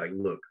heart. Just be like,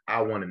 look,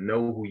 I want to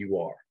know who you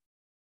are.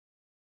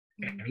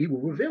 And he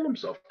will reveal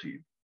himself to you.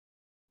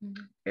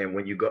 Mm-hmm. And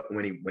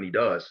when he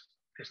does,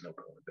 there's no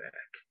going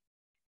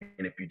back.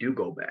 And if you do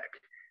go back,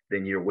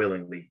 then you're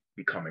willingly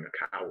becoming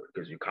a coward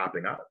because you're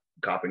copping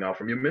out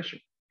from your mission,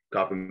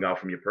 copping out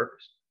from your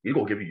purpose. He's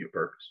gonna give you your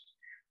purpose.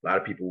 A lot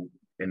of people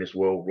in this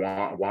world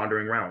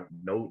wandering around,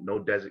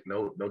 no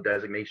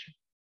designation.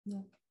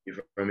 Yeah. You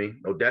feel me?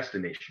 No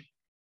destination.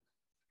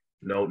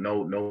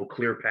 No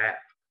clear path.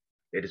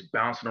 They're just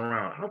bouncing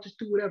around. I'll just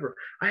do whatever.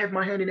 I have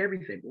my hand in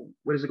everything.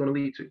 What is it going to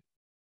lead to?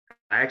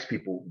 I ask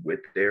people with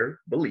their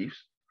beliefs,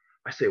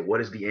 I say,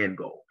 what is the end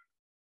goal?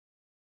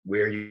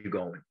 Where are you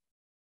going?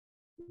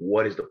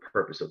 What is the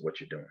purpose of what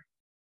you're doing?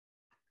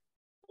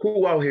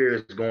 Who out here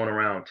is going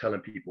around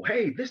telling people,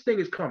 hey, this thing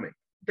is coming.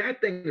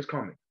 That thing is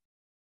coming.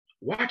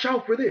 Watch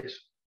out for this.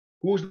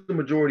 Who's the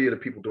majority of the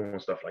people doing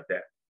stuff like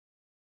that?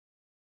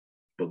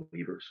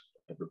 Believers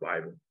of the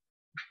Bible.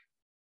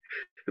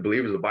 The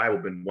believers of the Bible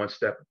have been one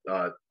step,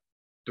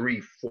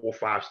 3, 4,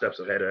 5 steps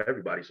ahead of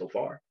everybody so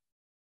far.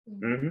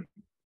 Mm-hmm.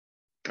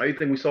 How do you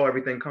think we saw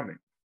everything coming?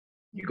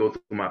 You go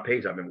through my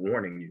page, I've been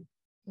warning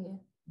you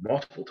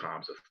multiple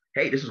times of,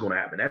 hey, this is going to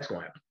happen. That's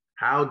going to happen.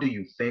 How do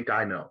you think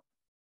I know?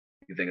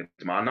 You think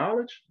it's my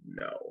knowledge?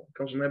 No, it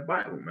comes from that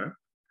Bible, man.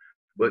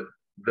 But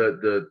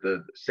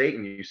the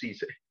Satan, you see,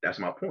 that's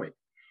my point.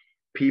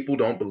 People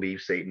don't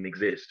believe Satan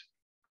exists.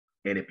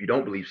 And if you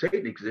don't believe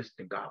Satan exists,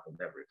 then God will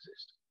never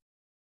exist.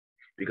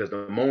 Because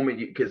the moment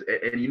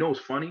and you know, it's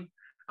funny,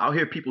 I'll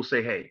hear people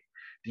say, hey,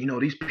 you know,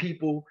 these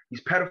people,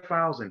 these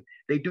pedophiles, and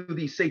they do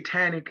these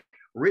satanic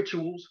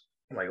rituals.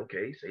 I'm like,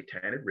 okay,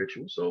 satanic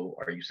rituals. So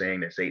are you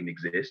saying that Satan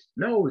exists?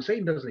 No,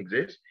 Satan doesn't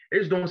exist.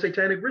 They're just doing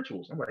satanic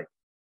rituals. I'm like,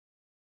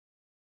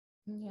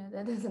 yeah,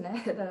 that doesn't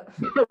add up.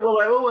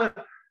 Well,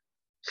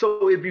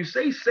 so if you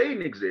say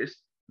Satan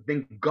exists,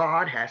 then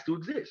God has to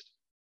exist.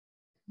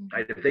 Mm-hmm.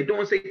 Right? If they're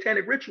doing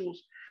satanic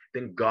rituals,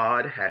 then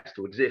God has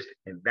to exist.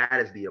 And that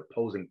is the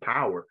opposing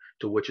power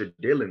to what you're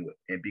dealing with.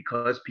 And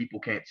because people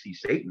can't see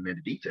Satan in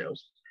the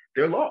details,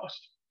 they're lost.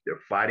 They're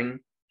fighting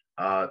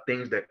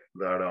things that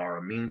are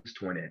a means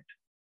to an end.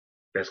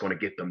 That's going to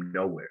get them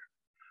nowhere.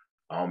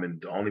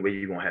 And the only way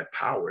you're going to have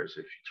power is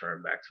if you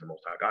turn back to the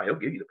Most High God. He'll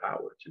give you the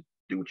power to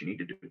do what you need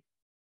to do.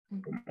 Mm-hmm.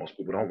 But most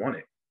people don't want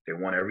it. They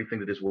want everything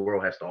that this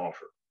world has to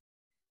offer.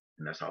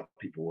 And that's how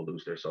people will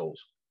lose their souls.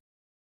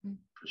 Mm-hmm.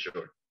 For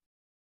sure.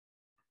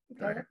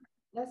 Okay. Right.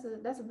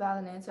 That's a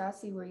valid answer. I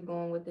see where you're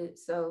going with it.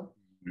 So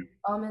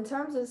in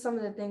terms of some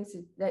of the things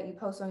that you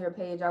post on your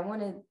page, I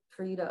wanted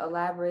for you to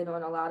elaborate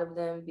on a lot of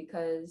them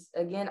because,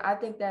 again, I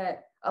think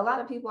that a lot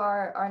of people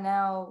are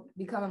now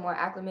becoming more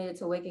acclimated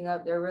to waking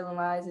up. They're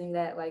realizing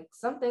that, like,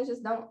 some things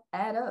just don't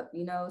add up.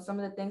 You know, some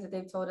of the things that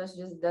they've told us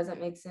just doesn't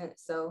make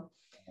sense. So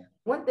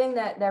one thing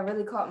that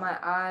really caught my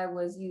eye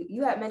was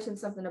you had mentioned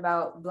something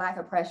about Black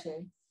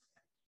oppression.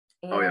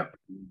 And, oh, yeah.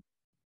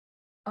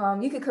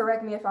 You could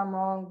correct me if I'm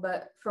wrong,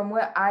 but from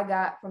what I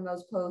got from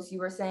those posts, you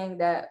were saying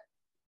that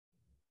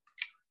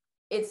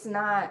it's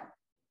not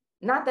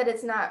that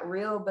it's not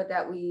real, but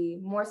that we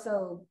more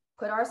so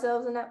put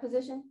ourselves in that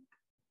position?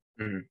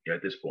 Yeah,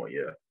 at this point,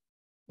 yeah.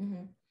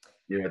 Mm-hmm.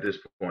 Yeah, at this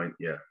point,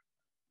 yeah.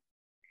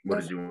 What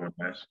did you want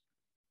to ask?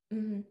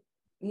 Mm-hmm.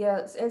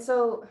 Yes, and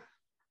so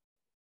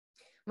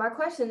my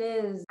question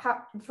is,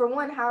 for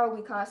one, how are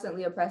we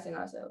constantly oppressing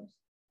ourselves?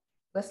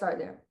 Let's start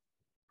there.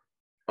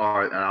 All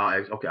right, and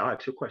I'll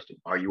ask you a question.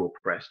 Are you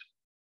oppressed?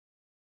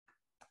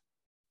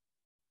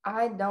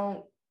 I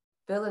don't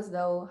feel as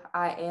though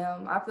I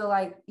am. I feel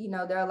like,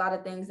 there are a lot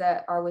of things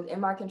that are within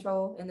my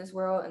control in this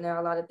world, and there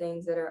are a lot of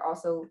things that are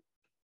also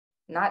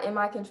not in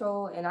my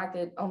control, and I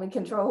could only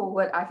control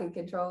what I can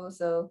control.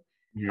 So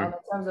in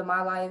terms of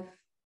my life,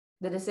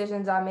 the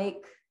decisions I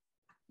make,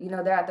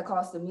 they're at the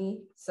cost of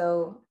me.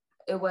 So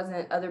it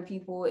wasn't other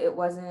people, it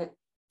wasn't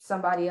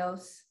somebody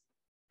else.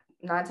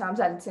 9 times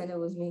out of 10, it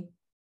was me.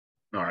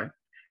 All right.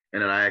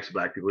 And then I asked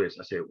Black people this.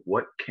 I said,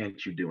 what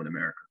can't you do in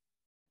America?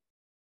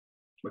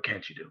 What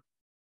can't you do?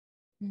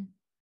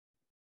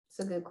 It's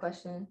a good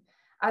question.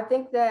 I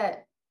think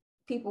that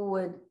people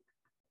would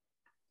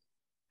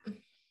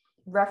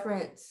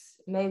reference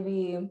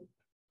maybe,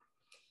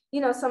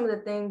 some of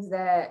the things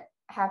that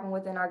happen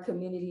within our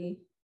community.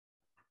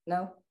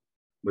 No?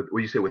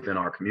 What you say within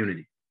our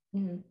community?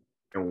 Mm-hmm.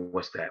 And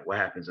what's that? What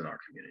happens in our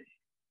community?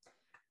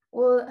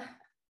 Well,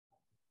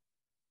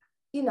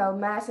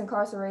 mass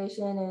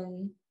incarceration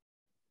and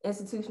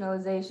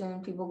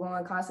institutionalization, people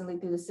going constantly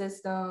through the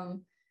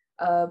system,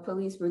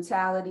 police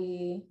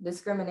brutality,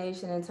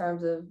 discrimination in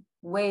terms of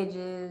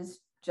wages,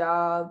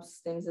 jobs,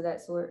 things of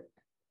that sort.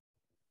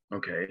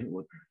 Okay.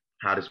 Well,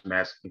 how does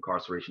mass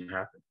incarceration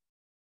happen?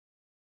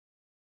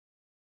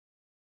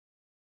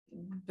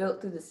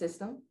 Built through the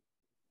system.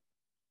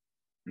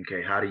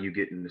 Okay. How do you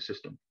get in the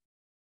system?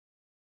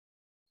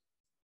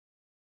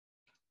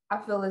 I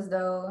feel as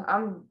though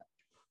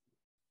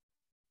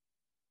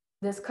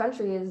this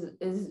country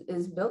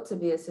is built to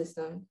be a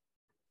system,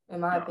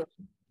 in my opinion.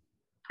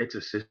 It's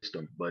a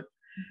system, but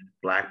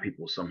Black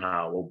people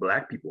somehow,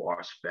 Black people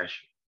are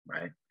special,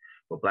 right?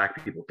 But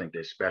Black people think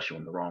they're special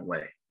in the wrong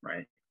way,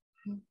 right?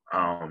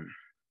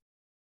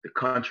 The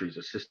country is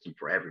a system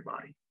for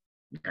everybody,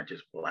 not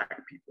just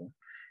Black people.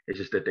 It's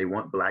just that they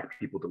want Black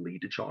people to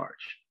lead the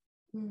charge.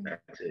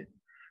 That's it.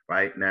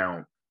 Right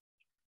now,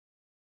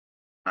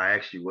 I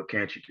asked you, what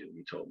can't you do?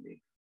 You told me,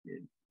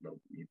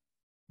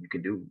 you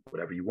can do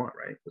whatever you want,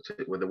 right?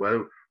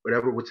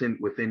 Whatever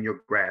within your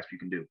grasp, you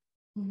can do.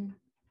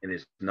 And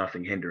there's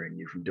nothing hindering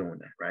you from doing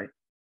that, right?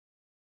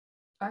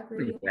 I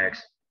agree. You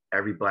ask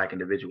every Black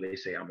individual, they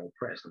say, I'm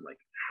oppressed. I'm like,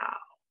 how?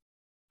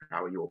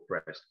 How are you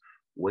oppressed?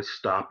 What's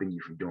stopping you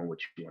from doing what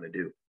you want to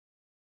do?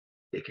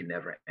 They can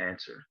never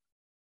answer.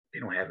 They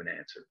don't have an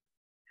answer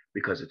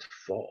because it's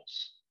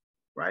false,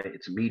 right?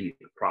 It's media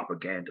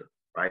propaganda,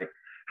 right?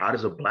 How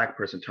does a Black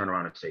person turn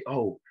around and say,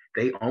 oh,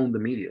 they own the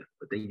media,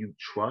 but then you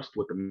trust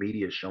what the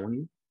media is showing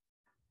you?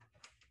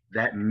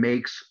 That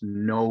makes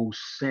no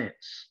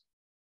sense.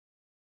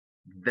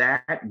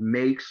 That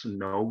makes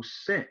no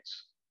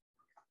sense.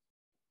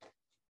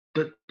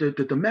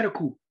 The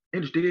medical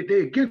industry,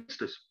 they're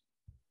against us.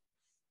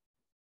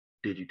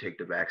 Did you take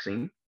the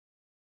vaccine?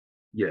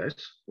 Yes.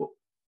 Well,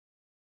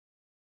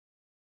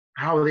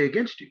 how are they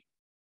against you?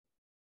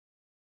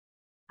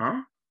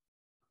 Huh?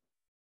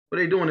 What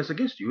are they doing this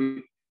against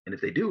you? And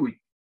if they do,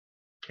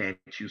 can't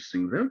you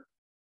sue them?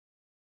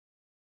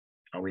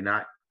 Are we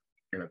not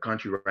in a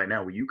country right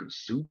now where you can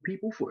sue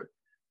people for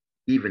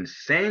even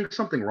saying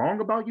something wrong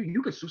about you?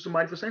 You can sue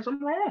somebody for saying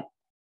something wrong.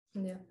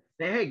 Yeah.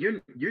 Say, hey,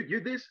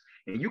 you're this,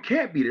 and you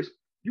can't be this.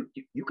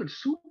 You can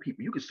sue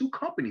people. You can sue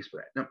companies for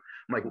that. Now,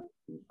 I'm like,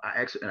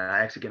 I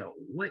ask again,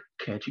 what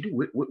can't you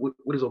do?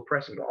 What is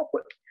oppressing? Oh,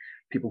 what?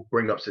 People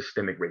bring up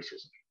systemic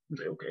racism. I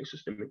say, okay,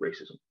 systemic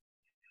racism.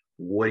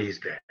 What is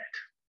that?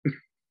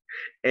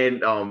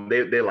 And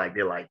they're like,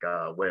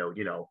 well,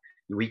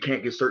 we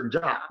can't get certain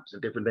jobs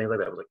and different things like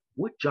that. I was like,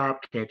 what job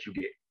can't you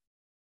get?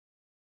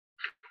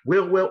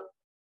 Well,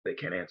 they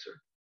can't answer.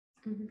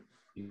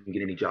 You can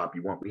get any job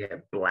you want. We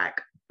have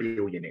Black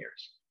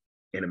billionaires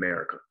in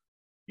America.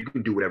 You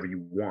can do whatever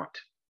you want,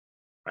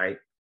 right?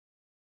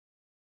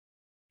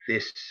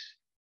 This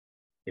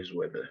is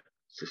where the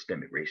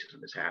systemic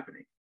racism is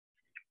happening.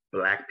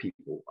 Black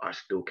people are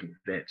still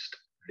convinced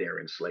they're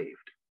enslaved.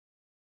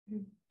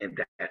 And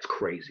that's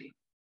crazy.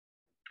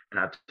 And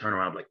I turn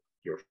around like,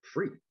 you're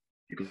free.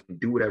 You can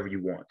do whatever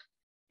you want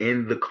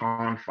in the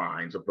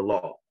confines of the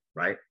law,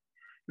 right?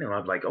 Now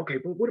I'm like, okay,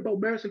 but what about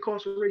mass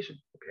incarceration?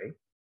 Okay,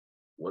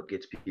 what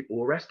gets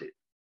people arrested?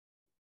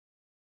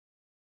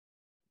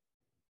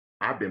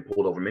 I've been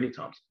pulled over many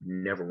times.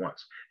 Never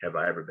once have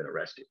I ever been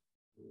arrested.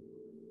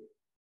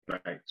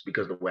 Right? It's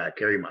because of the way I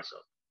carry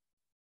myself.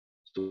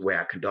 It's the way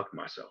I conduct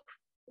myself,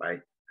 right?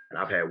 And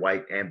I've had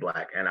white and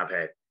Black, and I've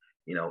had,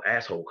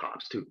 asshole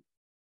cops too.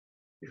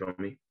 You feel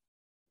me?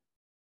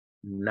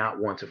 Not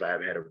once have I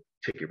ever had a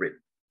ticket written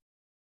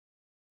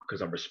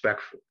because I'm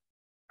respectful.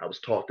 I was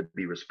taught to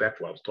be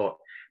respectful. I was taught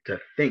to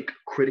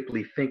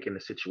critically think in the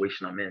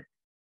situation I'm in.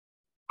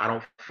 I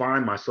don't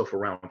find myself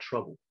around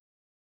trouble.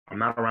 I'm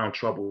not around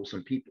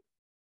troublesome people.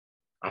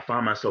 I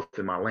find myself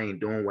in my lane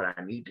doing what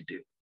I need to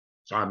do.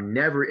 So I'm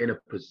never in a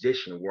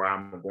position where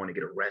I'm going to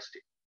get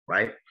arrested,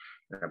 right?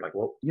 And I'm like,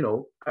 well,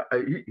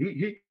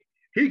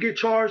 he get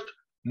charged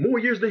more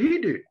years than he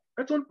did.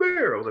 That's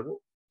unfair. I was like,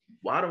 well,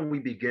 why don't we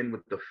begin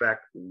with the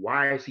fact,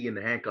 why is he in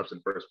the handcuffs in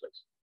the first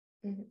place?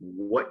 Mm-hmm.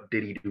 What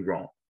did he do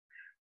wrong?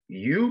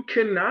 You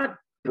cannot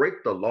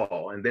break the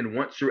law and then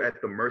once you're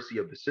at the mercy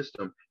of the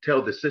system,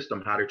 tell the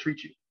system how to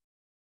treat you.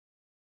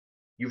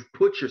 You've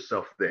put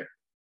yourself there.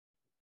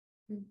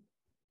 Mm-hmm.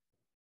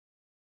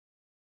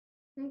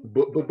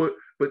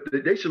 But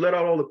they should let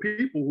out all the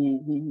people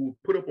who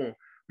put up on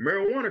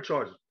marijuana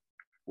charges.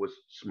 Was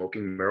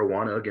smoking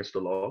marijuana against the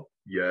law?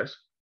 Yes.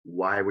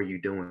 Why were you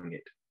doing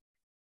it?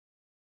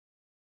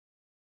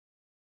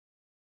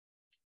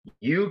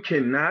 You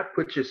cannot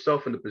put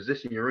yourself in the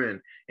position you're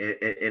in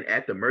and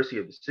at the mercy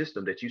of the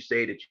system that you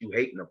say that you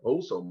hate and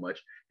oppose so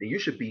much. Then you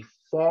should be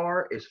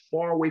as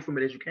far away from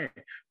it as you can.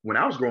 When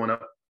I was growing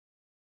up,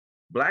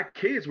 Black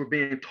kids were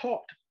being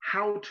taught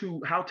how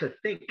to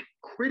think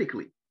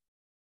critically,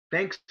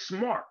 think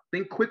smart,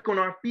 think quick on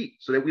our feet,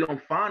 so that we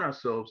don't find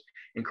ourselves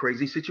in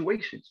crazy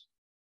situations.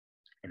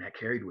 And that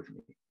carried with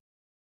me,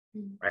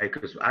 right?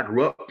 Because I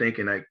grew up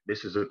thinking like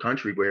this is a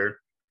country where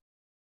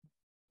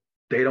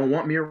they don't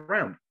want me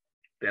around.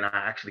 Then I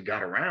actually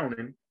got around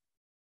and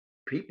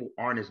people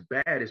aren't as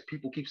bad as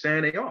people keep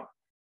saying they are.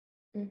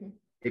 Mm-hmm.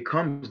 It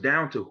comes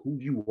down to who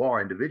you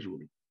are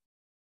individually.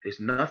 There's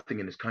nothing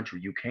in this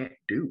country you can't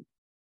do,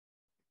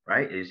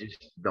 right? It's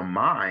just the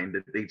mind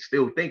that they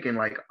still thinking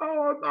like,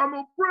 oh, I'm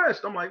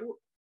oppressed. I'm like, well,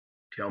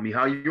 tell me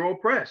how you're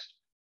oppressed.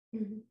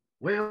 Mm-hmm.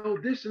 Well,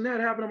 this and that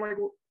happened. I'm like,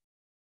 well,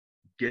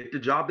 get the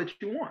job that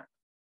you want.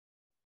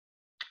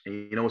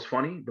 And you know what's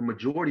funny? The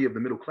majority of the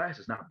middle class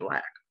is not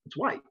Black, it's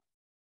white.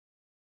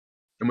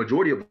 The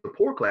majority of the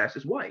poor class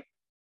is white,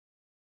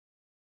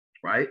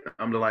 right?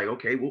 I'm like,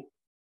 okay, well,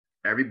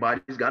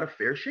 everybody's got a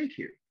fair shake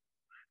here.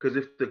 Because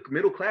if the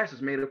middle class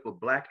is made up of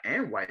Black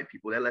and white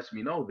people, that lets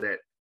me know that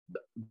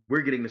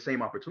we're getting the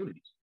same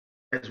opportunities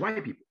as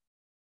white people,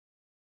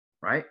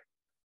 right?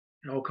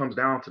 It all comes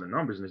down to the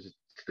numbers and the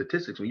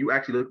statistics. When you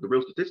actually look at the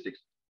real statistics,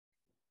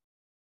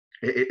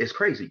 it's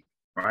crazy,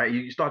 right?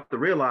 You start to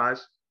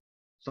realize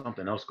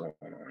something else going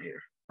on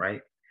here,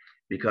 right?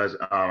 Because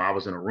I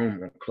was in a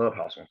room on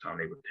Clubhouse one time.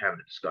 They were having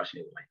a discussion.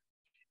 They were like,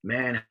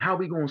 man, how are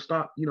we going to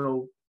stop,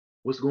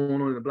 what's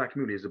going on in the Black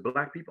community? Is it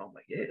Black people? I'm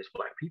like, yeah, it's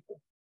Black people.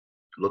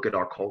 Look at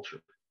our culture.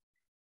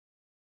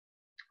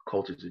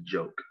 Culture's a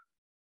joke.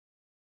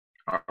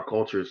 Our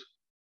culture's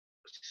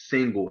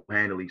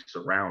single-handedly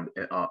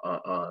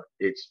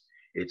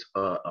it's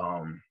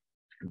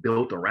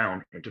built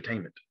around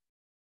entertainment.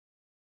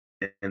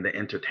 And the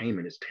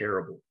entertainment is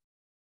terrible,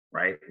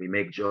 right? We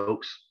make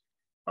jokes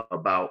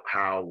about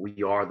how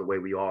we are the way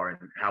we are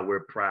and how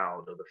we're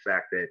proud of the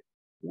fact that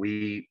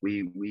we're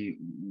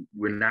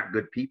not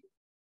good people.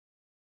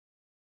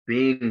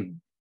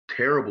 Being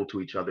terrible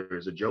to each other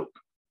is a joke.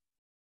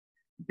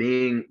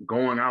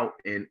 Going out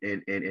and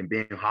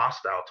being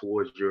hostile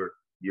towards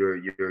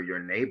your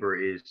neighbor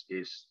is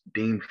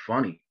deemed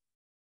funny,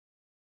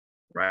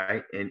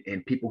 right?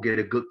 And people get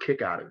a good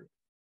kick out of it,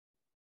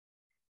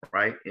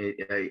 right?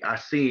 I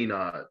seen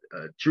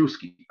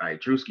Drewski, right?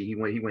 Drewski, he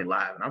went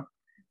live, and I'm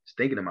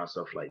thinking to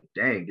myself like,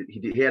 dang,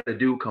 he had a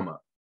dude come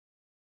up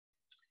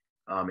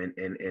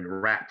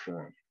and rap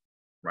for him,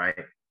 right?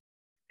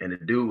 And the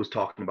dude was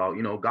talking about,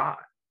 God.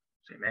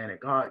 Say, man, and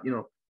God,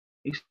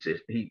 he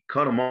said he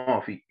cut him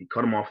off. He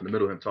cut him off in the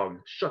middle of him talking.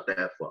 Shut the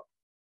F up.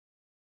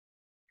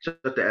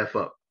 Shut the F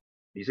up.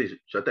 He says,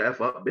 shut the F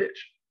up, bitch.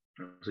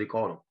 So he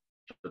called him.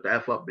 Shut the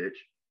F up, bitch.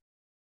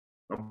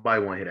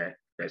 Nobody want to hear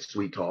that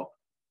sweet talk,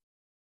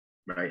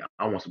 right?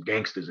 I want some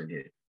gangsters in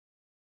here.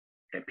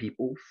 And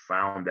people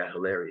found that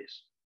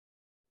hilarious.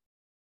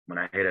 When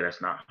I hear that,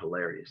 that's not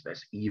hilarious.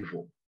 That's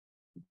evil.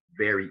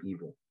 Very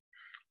evil.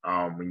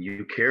 When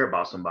you care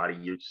about somebody,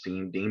 you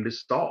seem deemed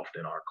as soft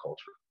in our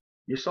culture.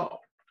 You're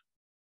soft.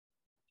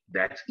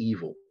 That's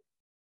evil.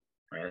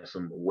 Right? That's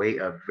a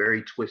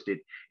very twisted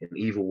and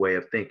evil way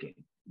of thinking.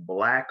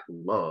 Black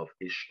love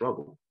is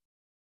struggle.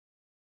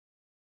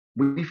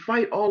 We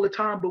fight all the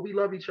time, but we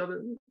love each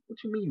other.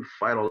 What you mean you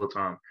fight all the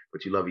time,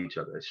 but you love each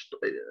other?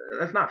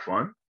 That's not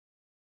fun.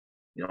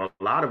 A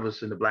lot of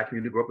us in the Black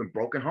community grew up in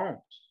broken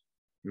homes.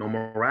 No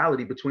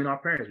morality between our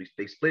parents.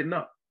 They splitting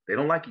up. They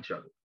don't like each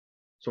other.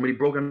 So many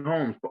broken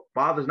homes.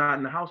 Father's not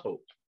in the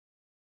household,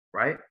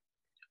 right?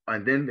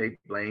 And then they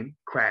blame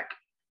crack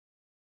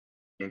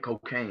and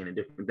cocaine and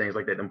different things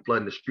like that. Them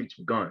flooding the streets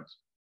with guns.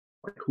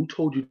 Like, who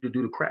told you to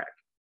do the crack?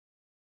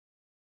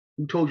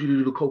 Who told you to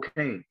do the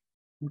cocaine?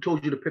 Who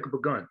told you to pick up a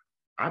gun?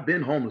 I've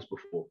been homeless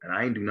before, and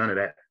I ain't do none of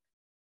that.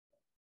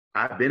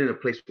 I've been in a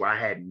place where I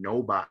had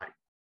nobody.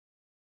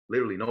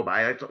 Literally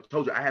nobody. I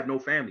told you I have no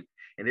family.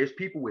 And there's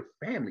people with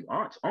family,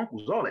 aunts,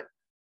 uncles, all that.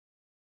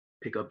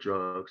 Pick up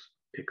drugs,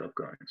 pick up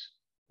guns.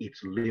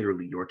 It's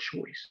literally your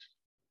choice.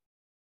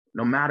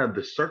 No matter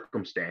the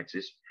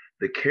circumstances,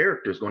 the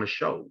character is going to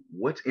show.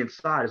 What's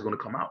inside is going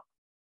to come out.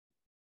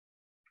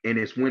 And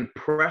it's when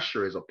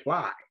pressure is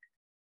applied,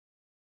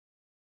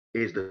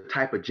 is the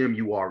type of Jim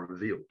you are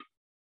revealed.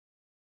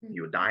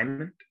 You a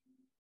diamond?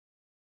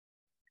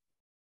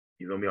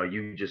 You feel me? Are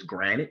you just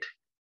granite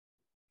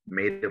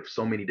made of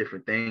so many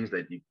different things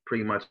that you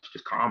pretty much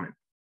just common?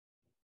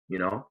 You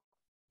know,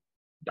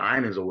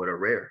 diamonds are what are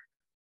rare.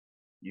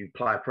 You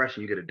apply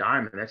pressure, you get a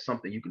diamond. That's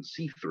something you can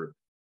see through.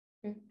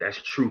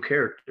 That's true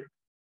character,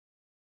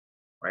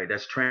 right?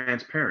 That's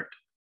transparent.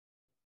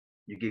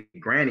 You get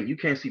granite, you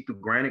can't see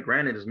through granite.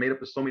 Granite is made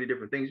up of so many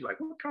different things. You're like,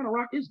 what kind of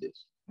rock is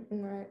this?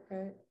 Right,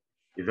 right.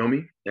 You feel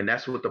me? And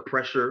that's what the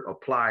pressure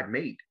applied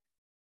made.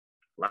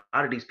 A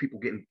lot of these people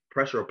getting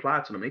pressure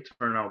applied to them, they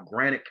turn out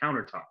granite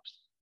countertops,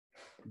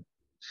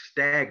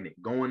 stagnant,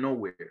 going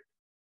nowhere.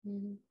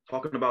 Mm-hmm.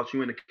 Talking about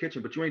you in the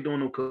kitchen, but you ain't doing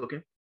no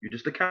cooking. You're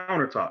just a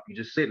countertop.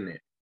 You're just sitting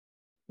there.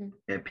 Mm-hmm.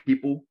 And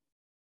people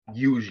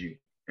use you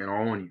and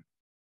are on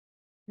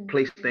you,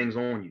 place things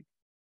on you,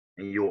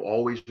 and you'll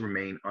always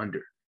remain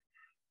under.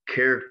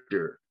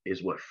 Character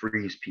is what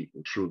frees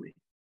people truly,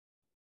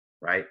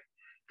 right?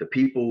 The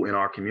people in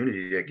our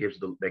community that gets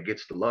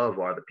the love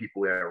are the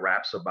people that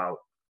raps about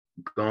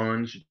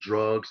guns,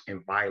 drugs,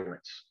 and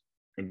violence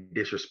and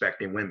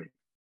disrespecting women.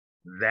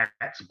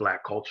 That's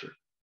Black culture.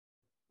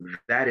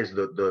 That is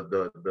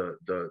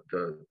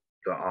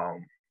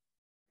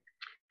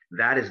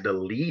that is the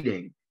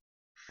leading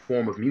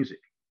form of music.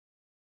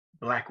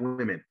 Black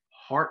women,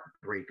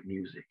 heartbreak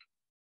music.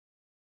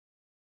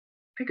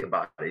 Think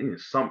about it.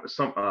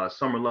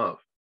 Summer Love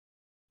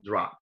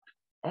dropped.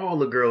 All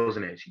the girls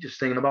in it, she's just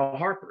singing about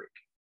heartbreak,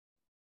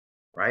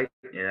 right?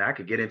 And I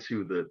could get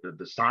into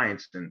the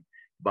science and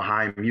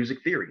behind music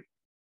theory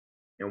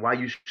and why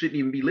you shouldn't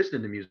even be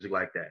listening to music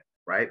like that,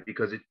 right?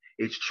 Because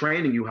it's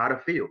training you how to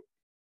feel,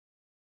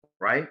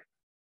 right?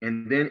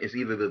 And then it's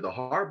either the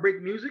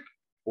heartbreak music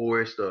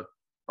or it's the,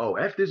 oh,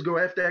 F this girl,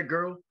 F that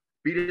girl,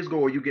 be this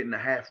girl, or you getting the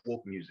half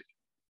woke music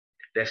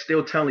that's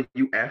still telling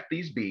you F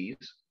these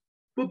B's,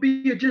 but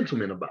be a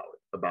gentleman about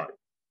it.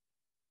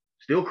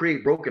 Still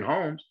create broken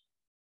homes,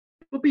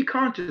 but be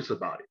conscious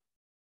about it,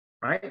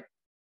 right?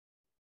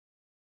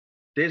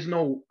 There's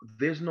no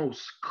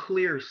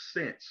clear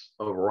sense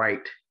of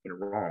right and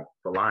wrong.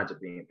 The lines are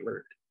being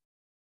blurred.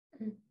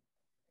 Mm-hmm.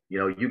 You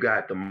know, you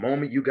got the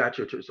moment you got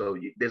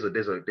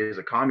there's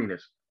a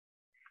communist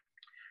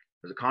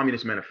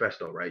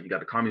manifesto, right? You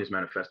got the Communist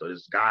Manifesto.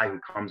 This guy who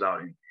comes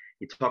out and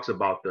he talks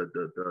about the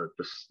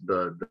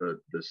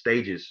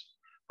stages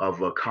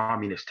of a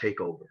communist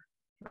takeover,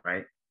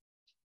 right?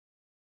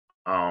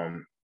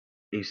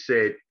 He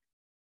said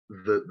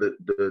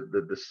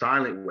the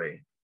silent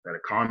way that a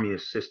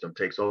communist system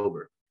takes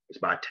over is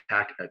by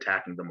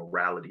attacking the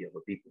morality of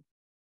a people.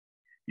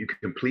 You can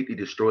completely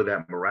destroy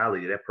that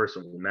morality. That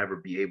person will never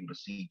be able to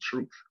see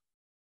truth,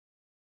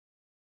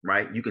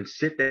 right? You can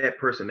sit that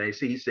person.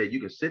 He said you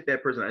can sit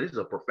that person. This is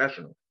a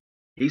professional.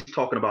 He's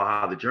talking about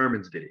how the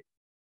Germans did it.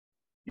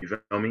 You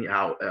feel me?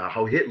 How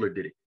Hitler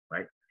did it,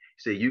 right?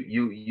 He said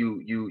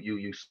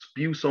you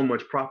spew so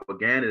much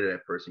propaganda to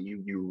that person.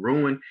 You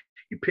ruin.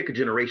 You pick a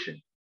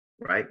generation,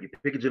 right? You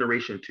pick a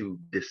generation to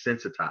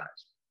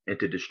desensitize and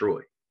to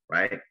destroy,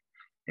 right?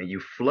 And you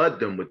flood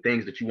them with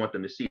things that you want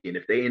them to see. And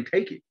if they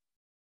intake it,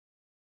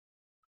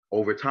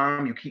 over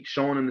time, you keep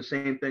showing them the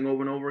same thing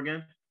over and over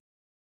again.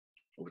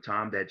 Over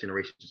time, that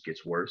generation just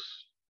gets worse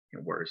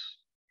and worse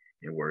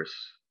and worse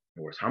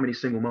and worse. How many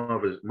single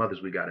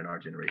mothers we got in our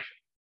generation?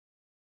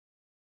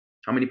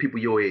 How many people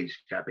your age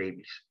got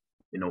babies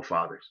and no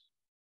fathers,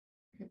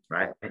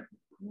 right?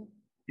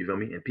 You feel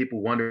me? And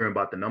people wondering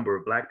about the number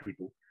of Black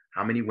people.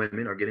 How many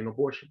women are getting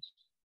abortions?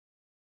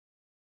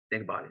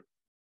 Think about it.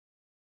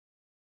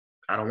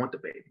 I don't want the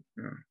baby.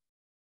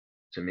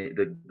 To me,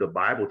 the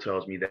Bible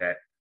tells me that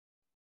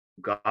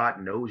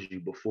God knows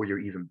you before you're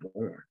even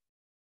born.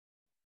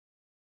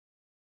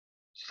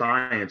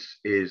 Science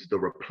is the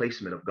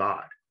replacement of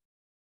God.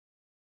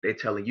 They're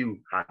telling you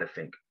how to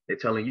think. They're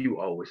telling you,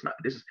 oh, it's not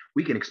this.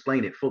 We can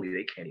explain it fully.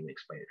 They can't even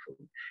explain it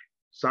fully.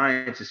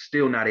 Science is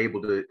still not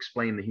able to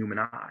explain the human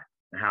eye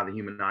and how the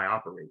human eye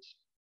operates.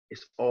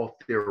 It's all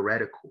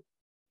theoretical.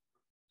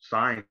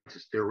 Science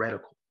is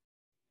theoretical.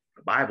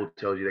 The Bible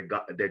tells you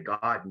that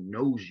God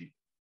knows you.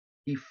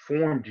 He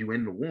formed you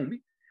in the womb.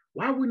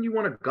 Why wouldn't you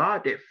want a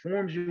God that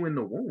forms you in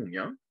the womb,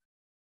 young?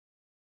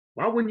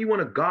 Why wouldn't you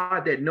want a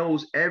God that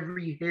knows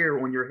every hair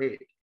on your head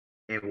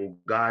and will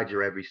guide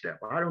your every step?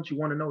 Why don't you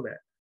want to know that?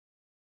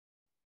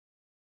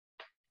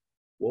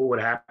 What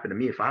would happen to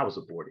me if I was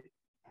aborted?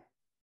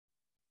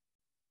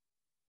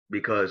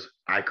 Because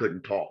I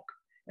couldn't talk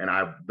and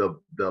the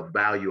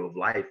value of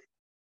life,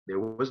 there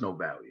was no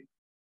value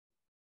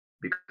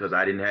because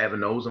I didn't have a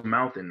nose and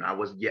mouth and it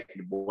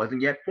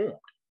wasn't yet formed.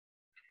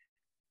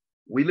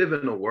 We live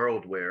in a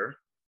world where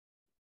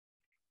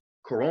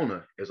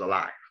Corona is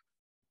alive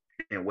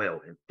and well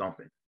and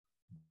thumping,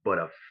 but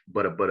a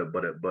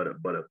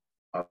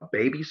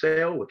baby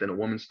cell within a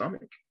woman's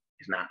stomach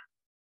is not.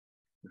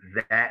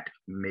 That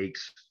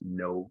makes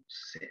no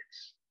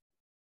sense.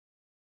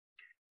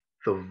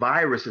 The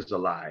virus is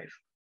alive,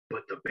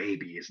 but the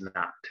baby is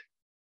not.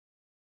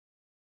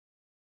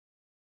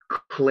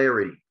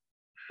 Clarity.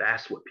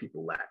 That's what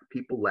people lack.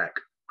 People lack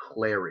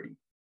clarity.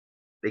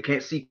 They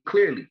can't see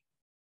clearly.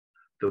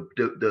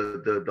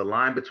 The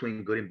line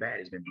between good and bad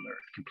has been blurred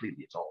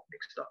completely. It's all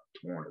mixed up,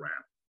 torn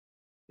around.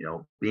 You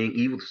know, being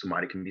evil to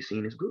somebody can be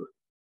seen as good.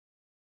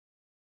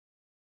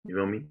 You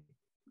know what I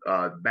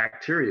mean?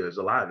 Bacteria is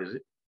alive, is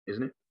it?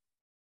 Isn't it?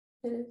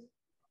 It is.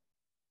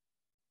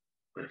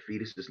 But a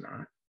fetus is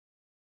not.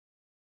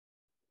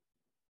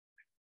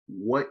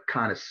 What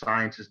kind of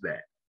science is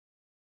that?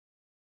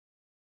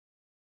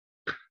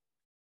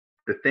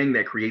 The thing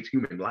that creates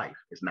human life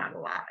is not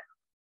alive.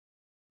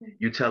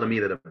 You telling me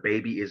that a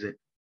baby isn't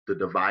the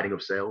dividing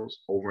of cells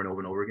over and over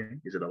and over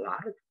again? Is it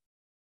alive?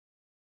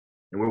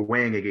 And we're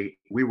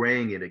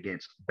weighing it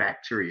against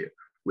bacteria,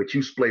 which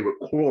you spray with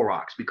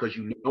Clorox because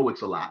you know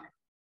it's alive,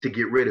 to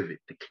get rid of it,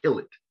 to kill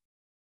it.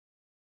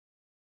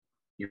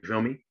 You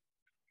feel me?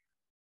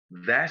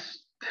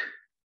 That's,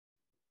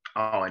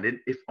 oh, and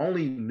if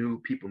only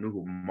people knew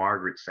who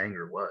Margaret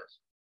Sanger was,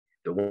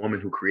 the woman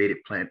who created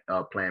Planned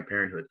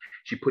Parenthood.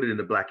 She put it in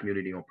the Black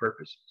community on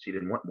purpose. She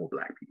didn't want more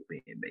Black people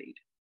being made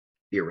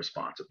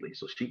irresponsibly.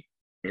 So she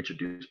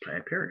introduced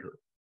Planned Parenthood.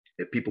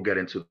 If people get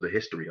into the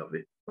history of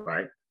it,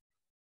 right?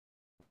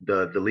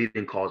 The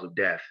leading cause of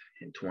death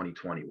in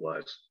 2020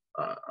 was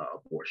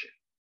abortion.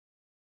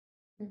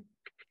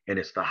 And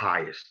it's the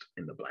highest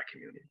in the Black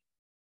community.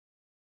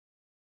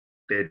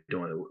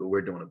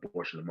 We're doing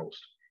abortion the most.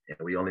 And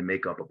we only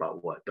make up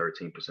about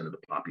 13% of the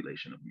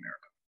population of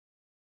America.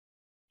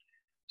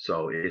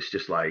 So it's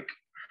just like,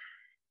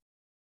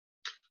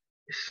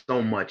 it's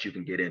so much you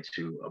can get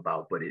into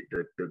about, but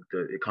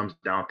it comes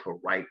down to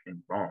right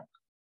and wrong.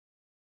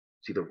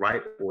 It's either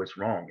right or it's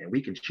wrong, and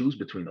we can choose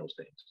between those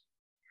things.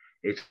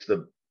 It's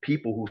the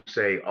people who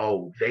say,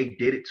 oh, they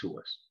did it to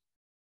us.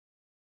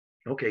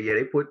 Okay, yeah,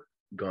 they put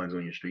guns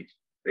on your streets.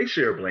 They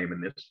share blame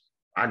in this.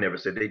 I never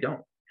said they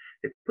don't.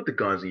 They put the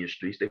guns in your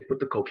streets. They put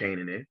the cocaine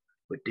in there.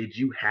 But did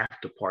you have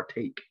to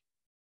partake?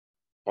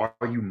 Are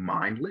you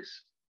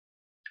mindless?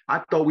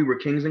 I thought we were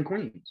kings and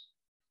queens.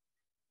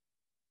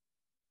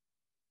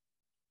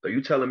 So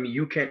you telling me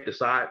you can't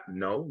decide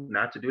no,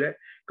 not to do that?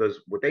 Because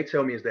what they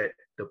tell me is that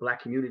the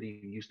Black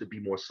community used to be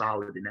more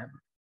solid than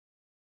ever.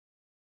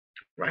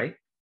 Right?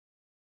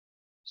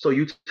 So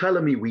you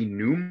telling me we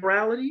knew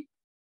morality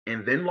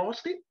and then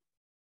lost it?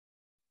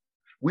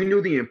 We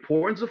knew the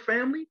importance of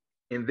family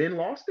and then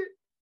lost it?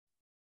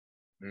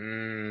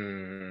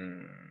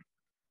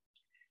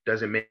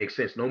 Doesn't make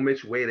sense. No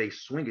which way they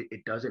swing it,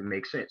 it doesn't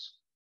make sense.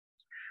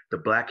 The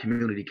Black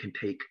community can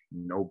take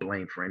no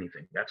blame for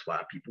anything. That's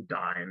why people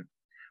dying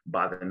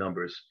by the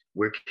numbers.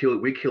 We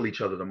kill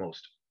each other the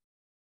most.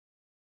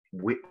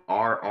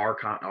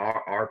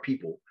 Our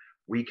people,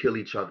 we kill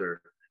each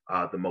other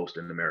the most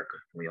in America.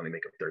 We only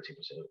make up 13% of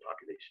the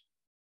population.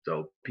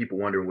 So people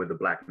wondering where the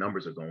Black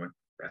numbers are going.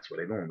 That's where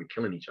they're going. We're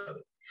killing each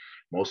other.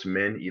 Most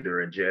men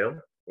either in jail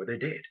or they're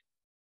dead.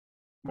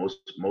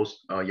 Most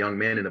young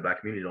men in the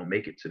Black community don't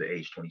make it to the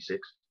age 26,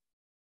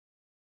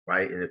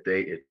 right? And if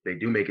they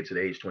do make it to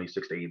the age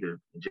 26, they either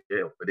in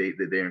jail or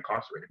they're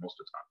incarcerated most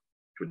of the time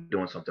for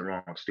doing something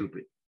wrong,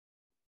 stupid,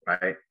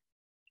 right?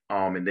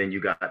 And then you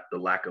got the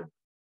lack of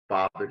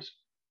fathers,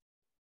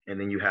 and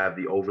then you have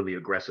the overly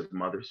aggressive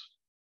mothers,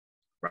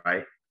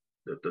 right?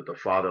 The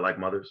father-like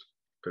mothers,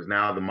 because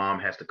now the mom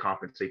has to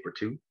compensate for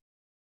two.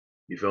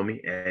 You feel me?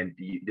 And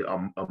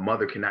a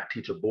mother cannot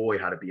teach a boy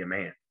how to be a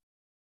man.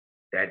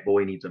 That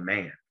boy needs a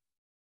man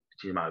to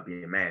teach him how to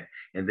be a man.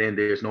 And then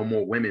there's no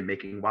more women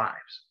making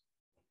wives.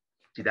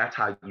 See, that's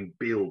how you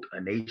build a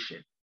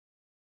nation.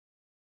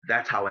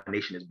 That's how a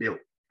nation is built.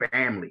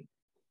 Family.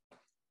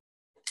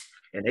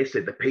 And they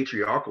said the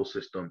patriarchal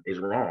system is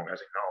wrong. I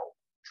said, no,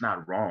 it's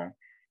not wrong.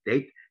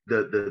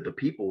 The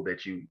people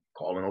that you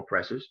calling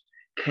oppressors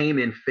came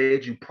and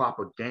fed you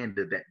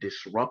propaganda that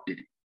disrupted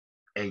it,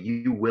 and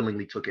you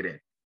willingly took it in.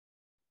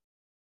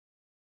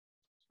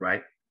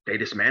 Right? They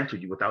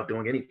dismantled you without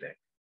doing anything,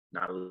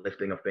 not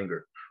lifting a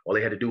finger. All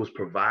they had to do was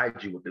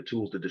provide you with the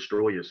tools to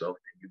destroy yourself,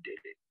 and you did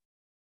it.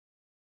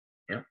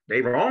 Yeah,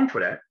 they wrong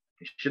for that.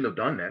 They shouldn't have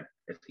done that.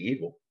 It's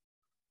evil.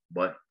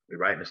 But we're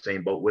right in the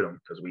same boat with them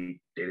because we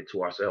did it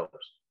to ourselves.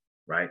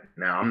 Right?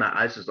 Now, I'm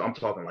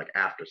talking like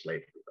after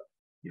slavery, though.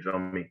 You feel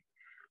me?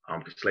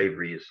 Because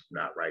slavery is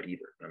not right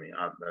either. I mean,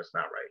 that's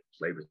not right.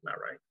 Slavery is not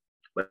right.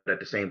 But at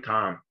the same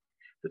time,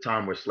 the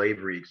time where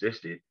slavery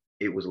existed,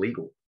 it was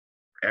legal.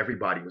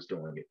 Everybody was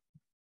doing it,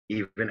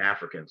 even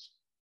Africans.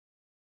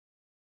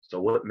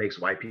 So what makes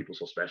white people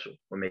so special?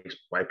 What makes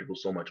white people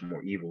so much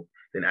more evil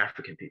than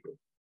African people?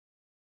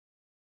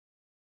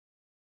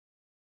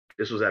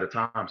 This was at a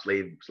time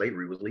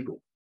slavery was legal.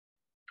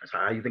 That's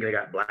how you think they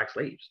got Black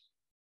slaves.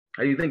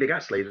 How do you think they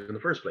got slaves in the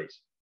first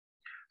place?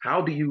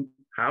 How do you,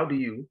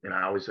 and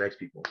I always ask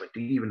people, like, do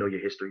you even know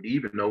your history? Do you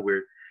even know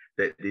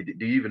do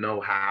you even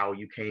know how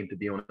you came to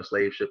be on a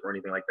slave ship or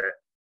anything like that?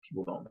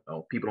 People don't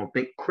know. People don't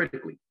think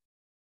critically.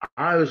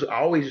 I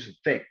always used to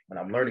think when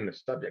I'm learning the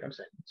subject, I'm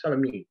saying,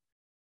 telling me,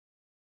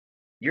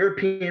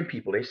 European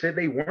people, they said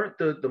they weren't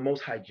the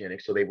most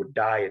hygienic, so they would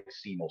die at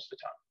sea most of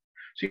the time.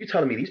 So you're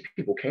telling me these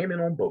people came in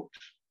on boats,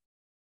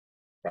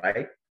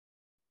 right?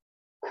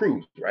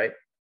 Cruise, right?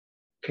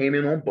 came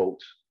in on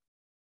boats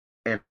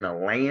in a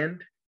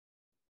land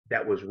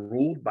that was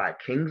ruled by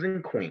kings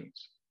and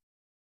queens,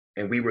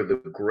 and we were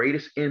the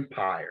greatest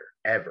empire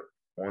ever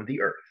on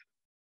the earth.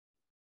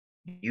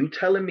 You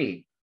telling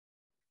me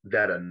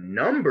that a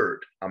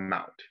numbered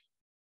amount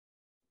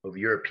of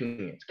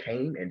Europeans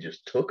came and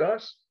just took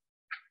us?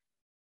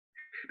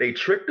 They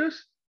tricked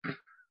us?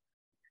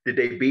 Did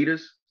they beat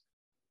us?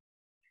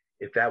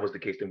 If that was the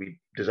case, then we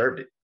deserved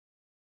it.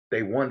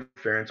 They won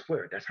fair and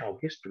square. That's how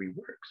history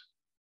works.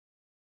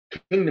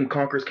 Kingdom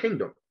conquers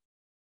kingdom.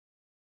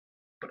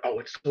 But oh,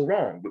 it's so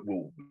wrong.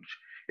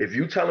 If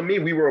you telling me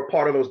we were a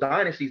part of those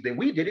dynasties, then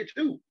we did it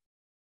too.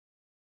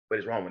 But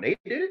it's wrong when they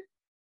did it.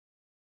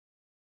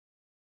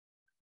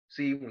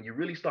 See, when you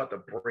really start to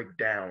break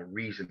down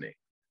reasoning,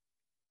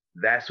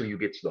 that's when you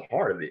get to the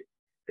heart of it,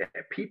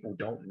 that people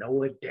don't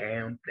know a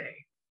damn thing.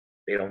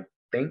 They don't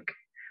think.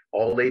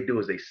 All they do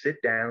is they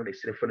sit down, they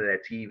sit in front of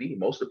that TV.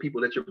 Most of the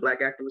people that are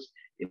Black activists,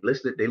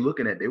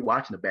 they're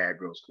watching the Bad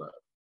Girls Club.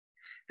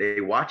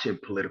 They're watching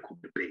political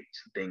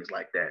debates and things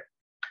like that.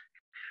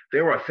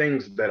 There are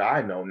things that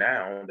I know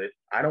now that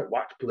I don't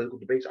watch political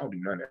debates. I don't do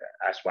none of that.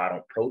 That's why I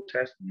don't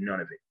protest none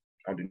of it.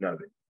 I don't do none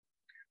of it.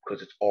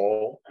 Because it's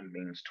all a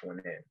means to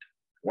an end.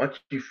 Once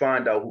you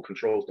find out who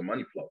controls the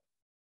money flow,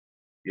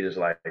 you're just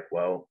like,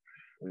 well,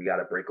 we got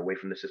to break away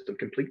from the system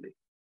completely.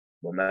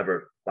 We'll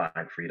never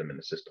find freedom in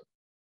the system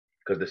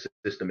because the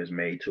system is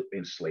made to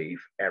enslave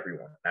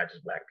everyone, not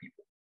just Black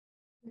people.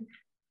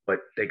 But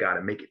they got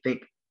to make it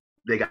think.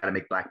 They got to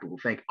make Black people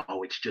think,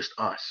 oh, it's just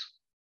us.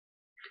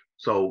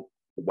 So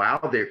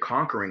while they're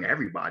conquering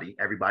everybody,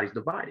 everybody's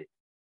divided.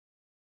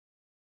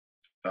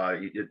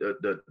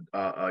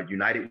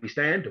 United we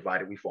stand,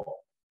 divided we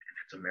fall. And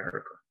that's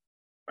America,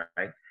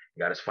 right?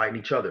 You got us fighting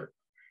each other.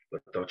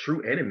 But the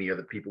true enemy are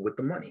the people with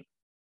the money.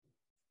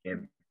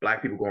 And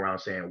Black people go around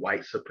saying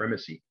white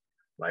supremacy.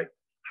 Like,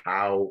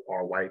 how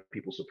are white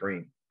people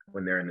supreme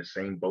when they're in the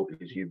same boat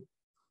as you?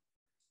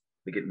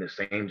 They're getting the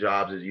same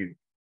jobs as you.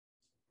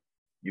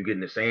 You're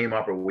getting the same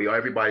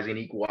everybody's in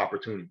equal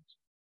opportunities.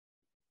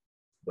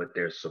 But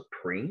they're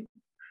supreme.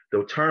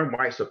 The term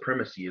white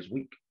supremacy is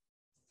weak.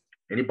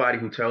 Anybody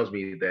who tells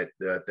me that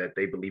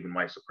they believe in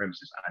white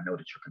supremacists, I know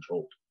that you're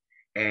controlled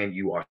and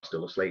you are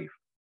still a slave.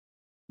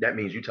 That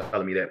means you're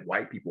telling me that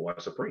white people are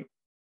supreme.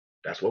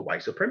 That's what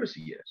white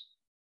supremacy is.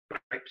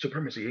 White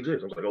supremacy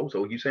exists. I was like, oh,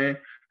 so you saying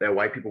that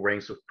white people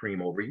reign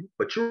supreme over you,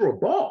 but you're a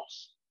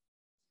boss.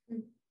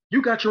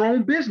 You got your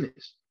own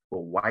business,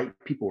 but white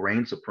people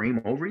reign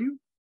supreme over you?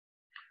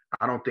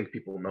 I don't think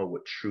people know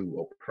what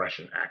true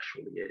oppression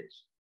actually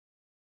is.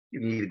 You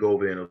need to go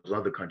over in those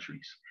other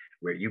countries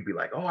where you'd be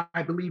like, oh,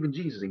 I believe in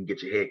Jesus, and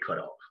get your head cut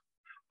off.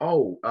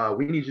 Oh,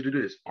 we need you to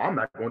do this. I'm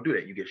not going to do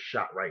that. You get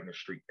shot right in the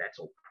street. That's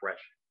oppression.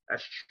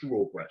 That's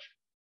true oppression.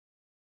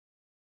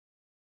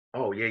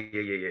 Oh,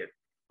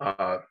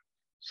 yeah.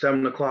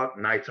 7 o'clock,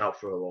 nights out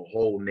for the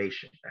whole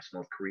nation. That's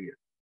North Korea.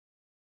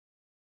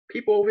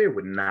 People over here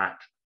would not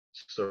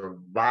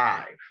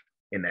survive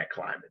in that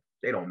climate.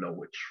 They don't know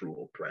what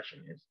true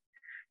oppression is.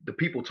 The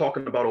people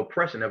talking about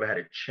oppression never had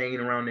a chain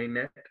around their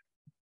neck.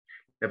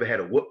 Never had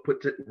a whip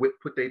put to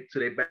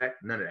their back.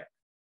 None of that.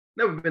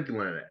 Never been through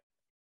none of that.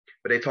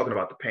 But they talking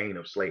about the pain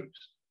of slaves.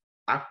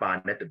 I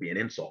find that to be an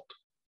insult.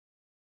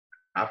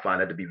 I find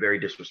that to be very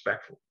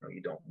disrespectful. No,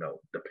 you don't know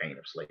the pain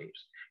of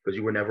slaves because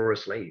you were never a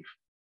slave.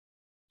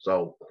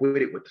 So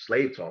quit it with the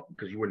slave talk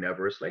because you were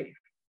never a slave.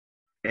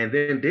 And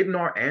then didn't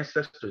our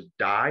ancestors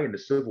die in the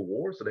Civil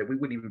War so that we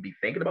wouldn't even be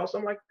thinking about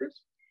something like this?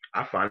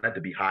 I find that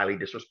to be highly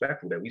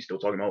disrespectful that we still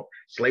talking about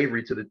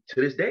slavery to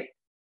this day.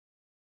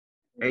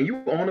 And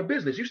you own a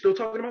business, you still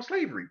talking about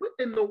slavery. What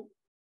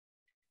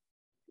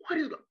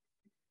is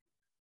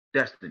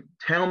Destin,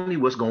 tell me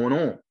what's going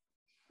on.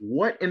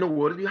 What in the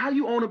world how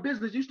you own a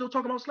business, you still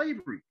talking about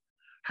slavery?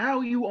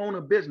 How you own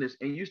a business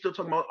and you still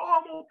talking about,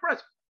 oh, I'm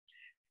oppressed.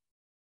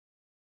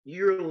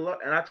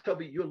 And I tell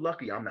you, you're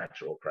lucky I'm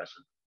not your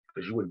oppressor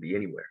because you wouldn't be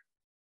anywhere.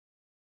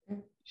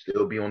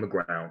 Still be on the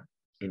ground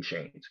in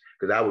chains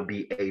because I would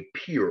be a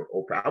pure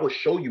oppressor. I would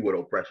show you what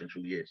oppression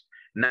truly is.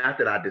 Not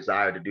that I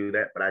desire to do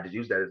that, but I just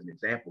use that as an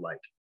example. Like,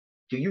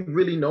 do you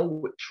really know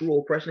what true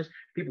oppression is?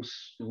 People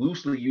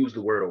loosely use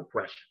the word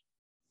oppression.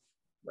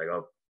 Like,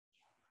 oh,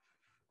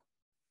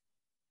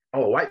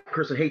 a white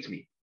person hates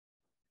me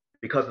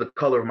because of the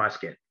color of my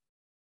skin.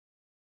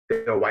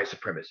 They're a white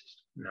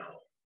supremacist. No,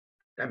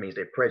 that means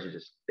they're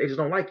prejudiced. They just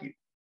don't like you.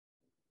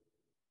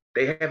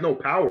 They have no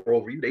power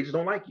over you. They just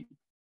don't like you.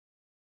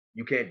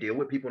 You can't deal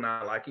with people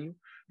not liking you.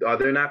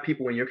 There not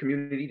people in your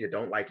community that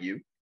don't like you.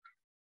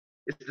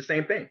 It's the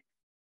same thing.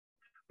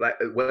 Like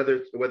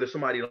whether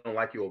somebody don't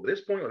like you over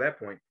this point or that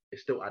point,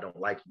 it's still I don't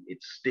like you.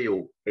 It's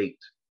still hate.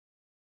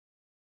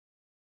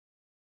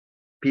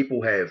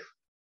 People have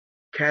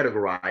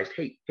categorized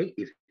hate. Hate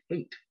is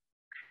hate.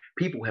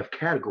 People have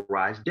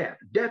categorized death.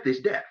 Death is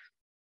death.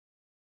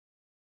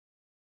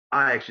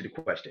 I ask you the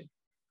question.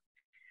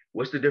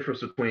 What's the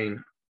difference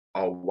between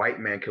a white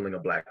man killing a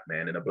black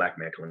man and a black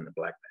man killing a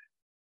black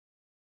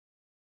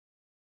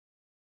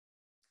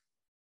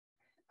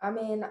I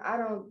mean, I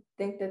don't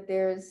think that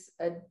there's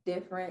a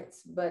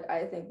difference, but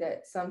I think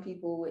that some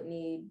people would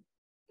need,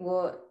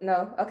 well,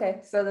 no,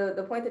 okay. So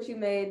the point that you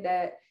made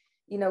that,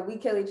 we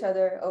kill each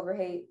other over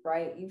hate,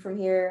 right? You from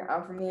here,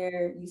 I'm from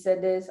here. You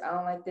said this, I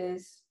don't like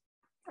this.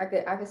 I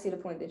could see the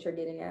point that you're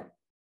getting at.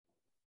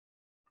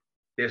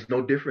 There's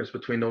no difference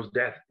between those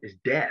death. It's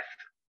death.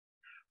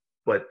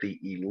 But the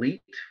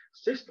elite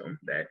system,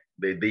 that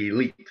the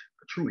elite,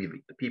 the true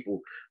elite, the people,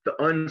 the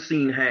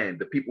unseen hand,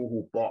 the people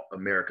who bought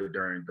America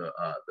during the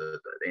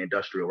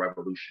Industrial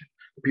Revolution,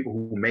 the people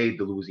who made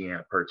the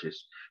Louisiana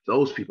Purchase,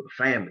 those people,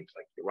 the families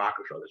like your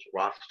Rockefellers,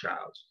 your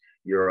Rothschilds,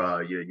 your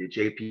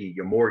JP,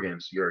 your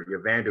Morgans,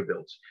 your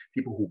Vanderbilts,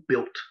 people who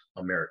built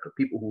America,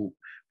 people who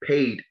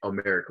paid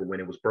America when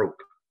it was broke,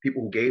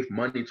 people who gave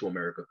money to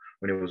America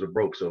when it was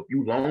broke. So if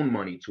you loan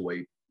money to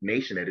a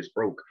nation that is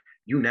broke,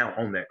 you now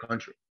own that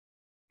country,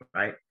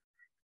 right?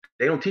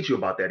 They don't teach you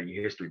about that in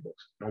your history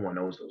books. No one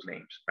knows those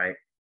names, right?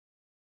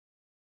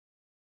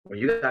 When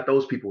you got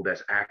those people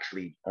that's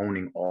actually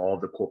owning all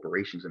the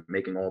corporations and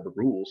making all the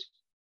rules,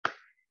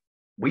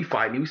 we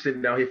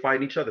sitting down here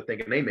fighting each other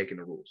thinking they making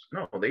the rules.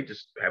 No, they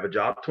just have a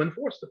job to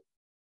enforce them.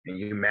 And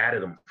you mad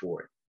at them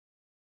for it.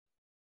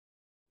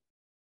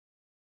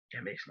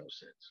 That makes no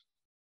sense.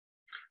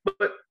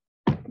 But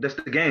that's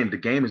the game. The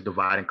game is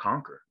divide and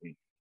conquer.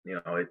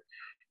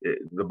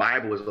 The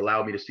Bible has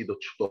allowed me to see the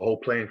whole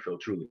playing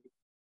field truly.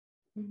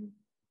 Mm-hmm.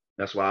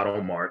 That's why I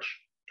don't march.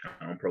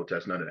 I don't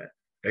protest, none of that.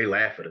 They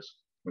laugh at us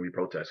when we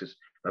protest.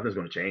 Nothing's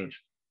going to change.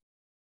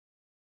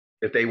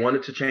 If they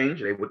wanted to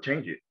change, they would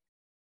change it.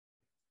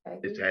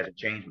 It hasn't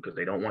changed because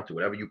they don't want to.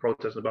 Whatever you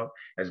protest about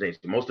has changed.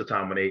 Most of the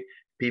time when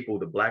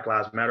the Black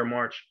Lives Matter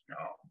march,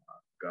 oh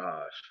my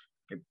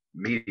gosh,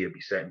 media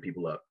be setting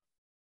people up.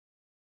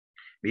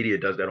 Media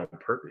does that on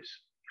purpose.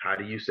 How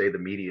do you say the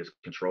media is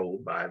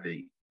controlled by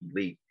the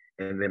elite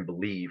and then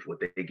believe what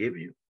they give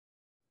you?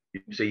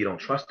 You say you don't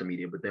trust the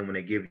media, but then when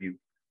they give you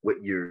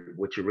what you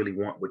really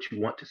want, what you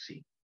want to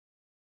see,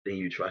 then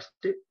you trust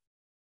it.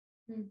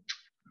 Come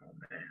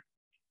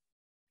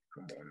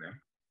on, man.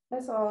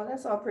 That's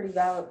all pretty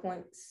valid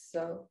points.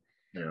 So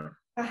yeah,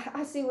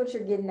 I see what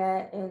you're getting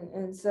at,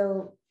 and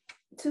so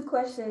 2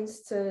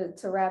 questions to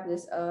wrap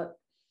this up.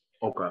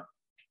 Okay.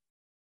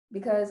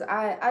 Because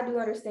I do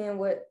understand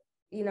what,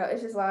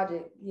 it's just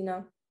logic,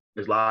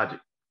 It's logic.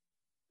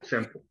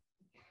 Simple.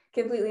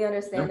 Completely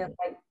understand that.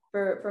 Like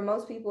for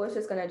most people, it's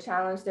just going to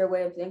challenge their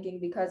way of thinking,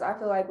 because I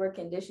feel like we're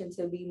conditioned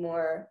to be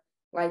more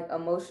like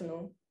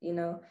emotional,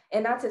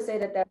 and not to say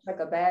that that's like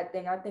a bad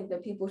thing. I think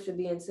that people should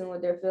be in tune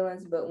with their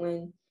feelings, but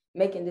when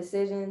making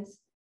decisions,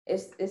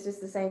 it's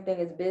just the same thing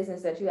as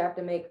business, that you have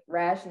to make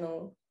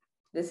rational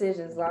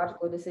decisions,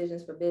 logical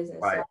decisions for business.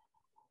 Right. So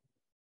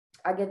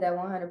I get that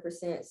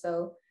 100%.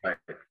 So right.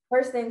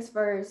 First things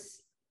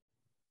first,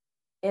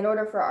 in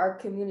order for our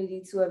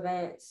community to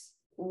advance,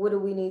 what do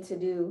we need to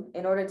do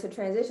in order to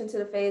transition to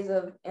the phase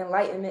of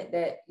enlightenment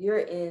that you're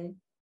in?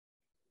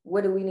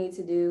 What do we need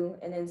to do?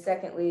 And then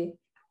secondly,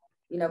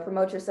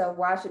 promote yourself.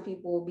 Why should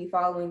people be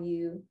following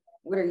you?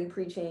 What are you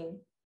preaching?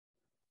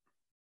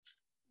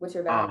 What's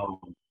your value?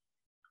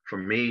 For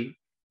me,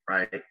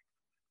 right,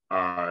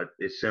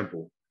 it's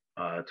simple.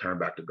 Turn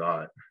back to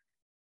God.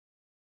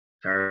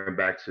 Turn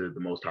back to the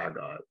Most High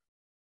God.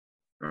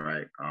 All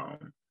right.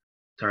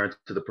 Turn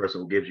to the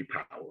person who gives you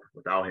power.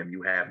 Without him,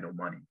 you have no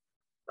money.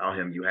 Without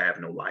him, you have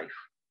no life.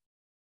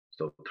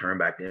 So turn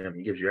back to him.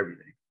 He gives you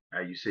everything.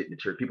 Right? You sit in the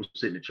church. People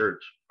sit in the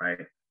church, right,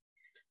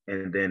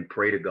 and then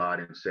pray to God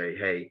and say,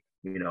 "Hey,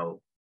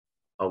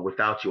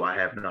 without you, I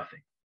have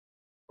nothing."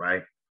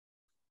 Right.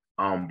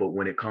 But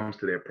when it comes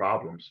to their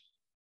problems,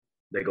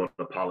 they go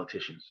to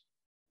politicians.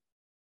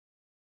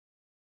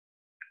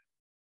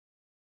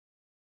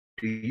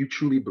 Do you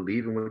truly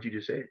believe in what you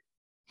just said?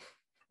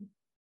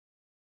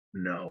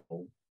 No.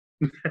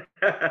 You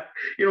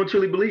don't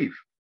truly believe.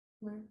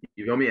 Right.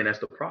 You know me, and that's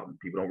the problem.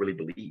 People don't really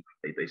believe.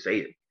 They say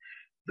it.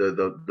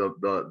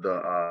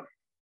 The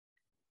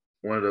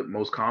one of the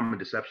most common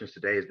deceptions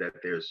today is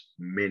that there's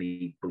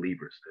many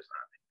believers. There's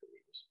not many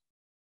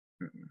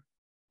believers.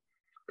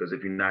 Because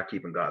if you're not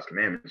keeping God's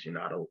commandments, you're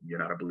not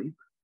a believer.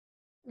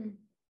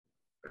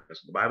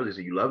 That's what the Bible says.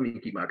 If you love me, you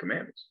keep my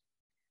commandments.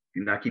 If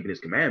you're not keeping his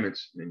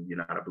commandments, then you're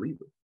not a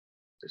believer.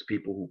 There's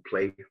people who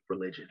play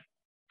religion.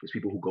 There's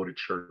people who go to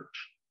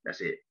church. That's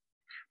it.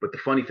 But the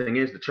funny thing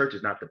is, the church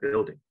is not the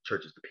building. The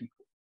church is the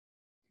people.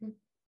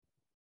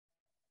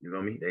 You know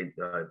what I mean? They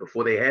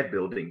before they had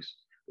buildings,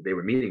 they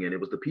were meeting in. It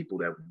was the people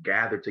that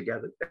gathered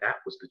together. That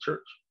was the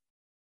church.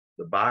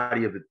 The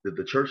body of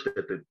the church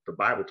that the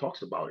Bible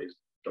talks about is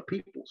the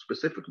people,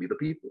 specifically the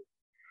people,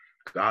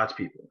 God's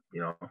people.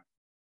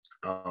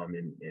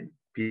 And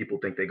people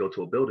think they go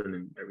to a building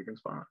and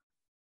everything's fine.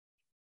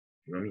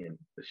 You know what I mean? And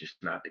it's just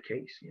not the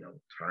case.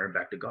 Turn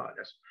back to God.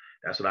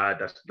 That's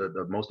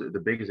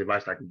the biggest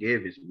advice I can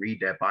give is read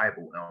that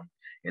Bible.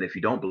 And if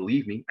you don't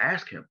believe me,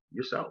 ask him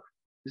yourself.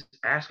 Just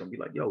ask him. Be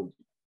like, yo,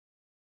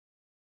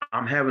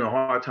 I'm having a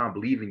hard time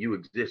believing you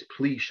exist.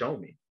 Please show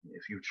me.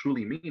 If you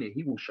truly mean it,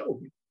 he will show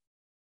you.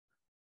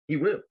 He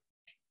will.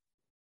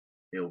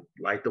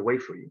 light the way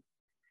for you.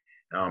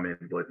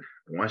 But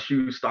once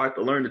you start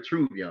to learn the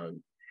truth,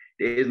 young,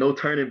 there is no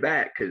turning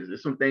back, because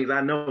there's some things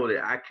I know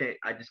that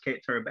I just can't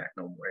turn back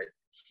no more.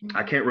 Mm-hmm.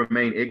 I can't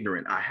remain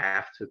ignorant. I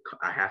have to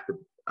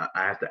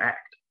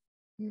act.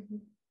 Mm-hmm.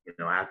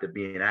 I have to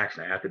be in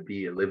action. I have to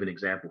be a living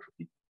example for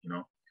people,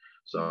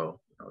 So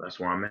that's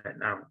where I'm at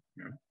now.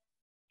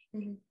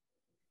 Mm-hmm.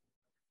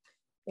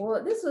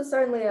 Well, this was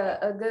certainly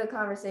a good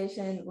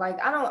conversation. Like,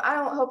 I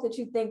don't hope that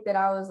you think that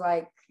I was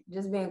like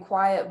just being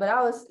quiet, but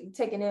I was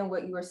taking in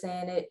what you were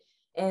saying.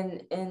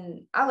 And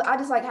I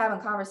just like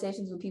having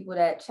conversations with people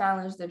that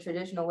challenge the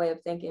traditional way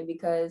of thinking,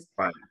 because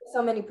right.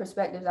 so many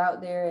perspectives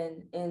out there.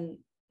 And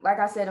like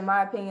I said, in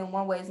my opinion,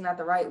 one way is not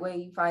the right way.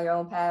 You find your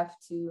own path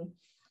to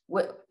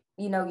what,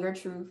 your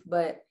truth.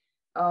 But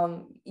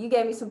you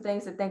gave me some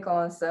things to think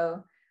on.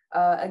 So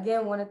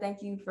again, want to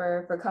thank you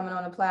for coming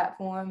on the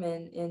platform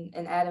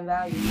and adding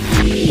value.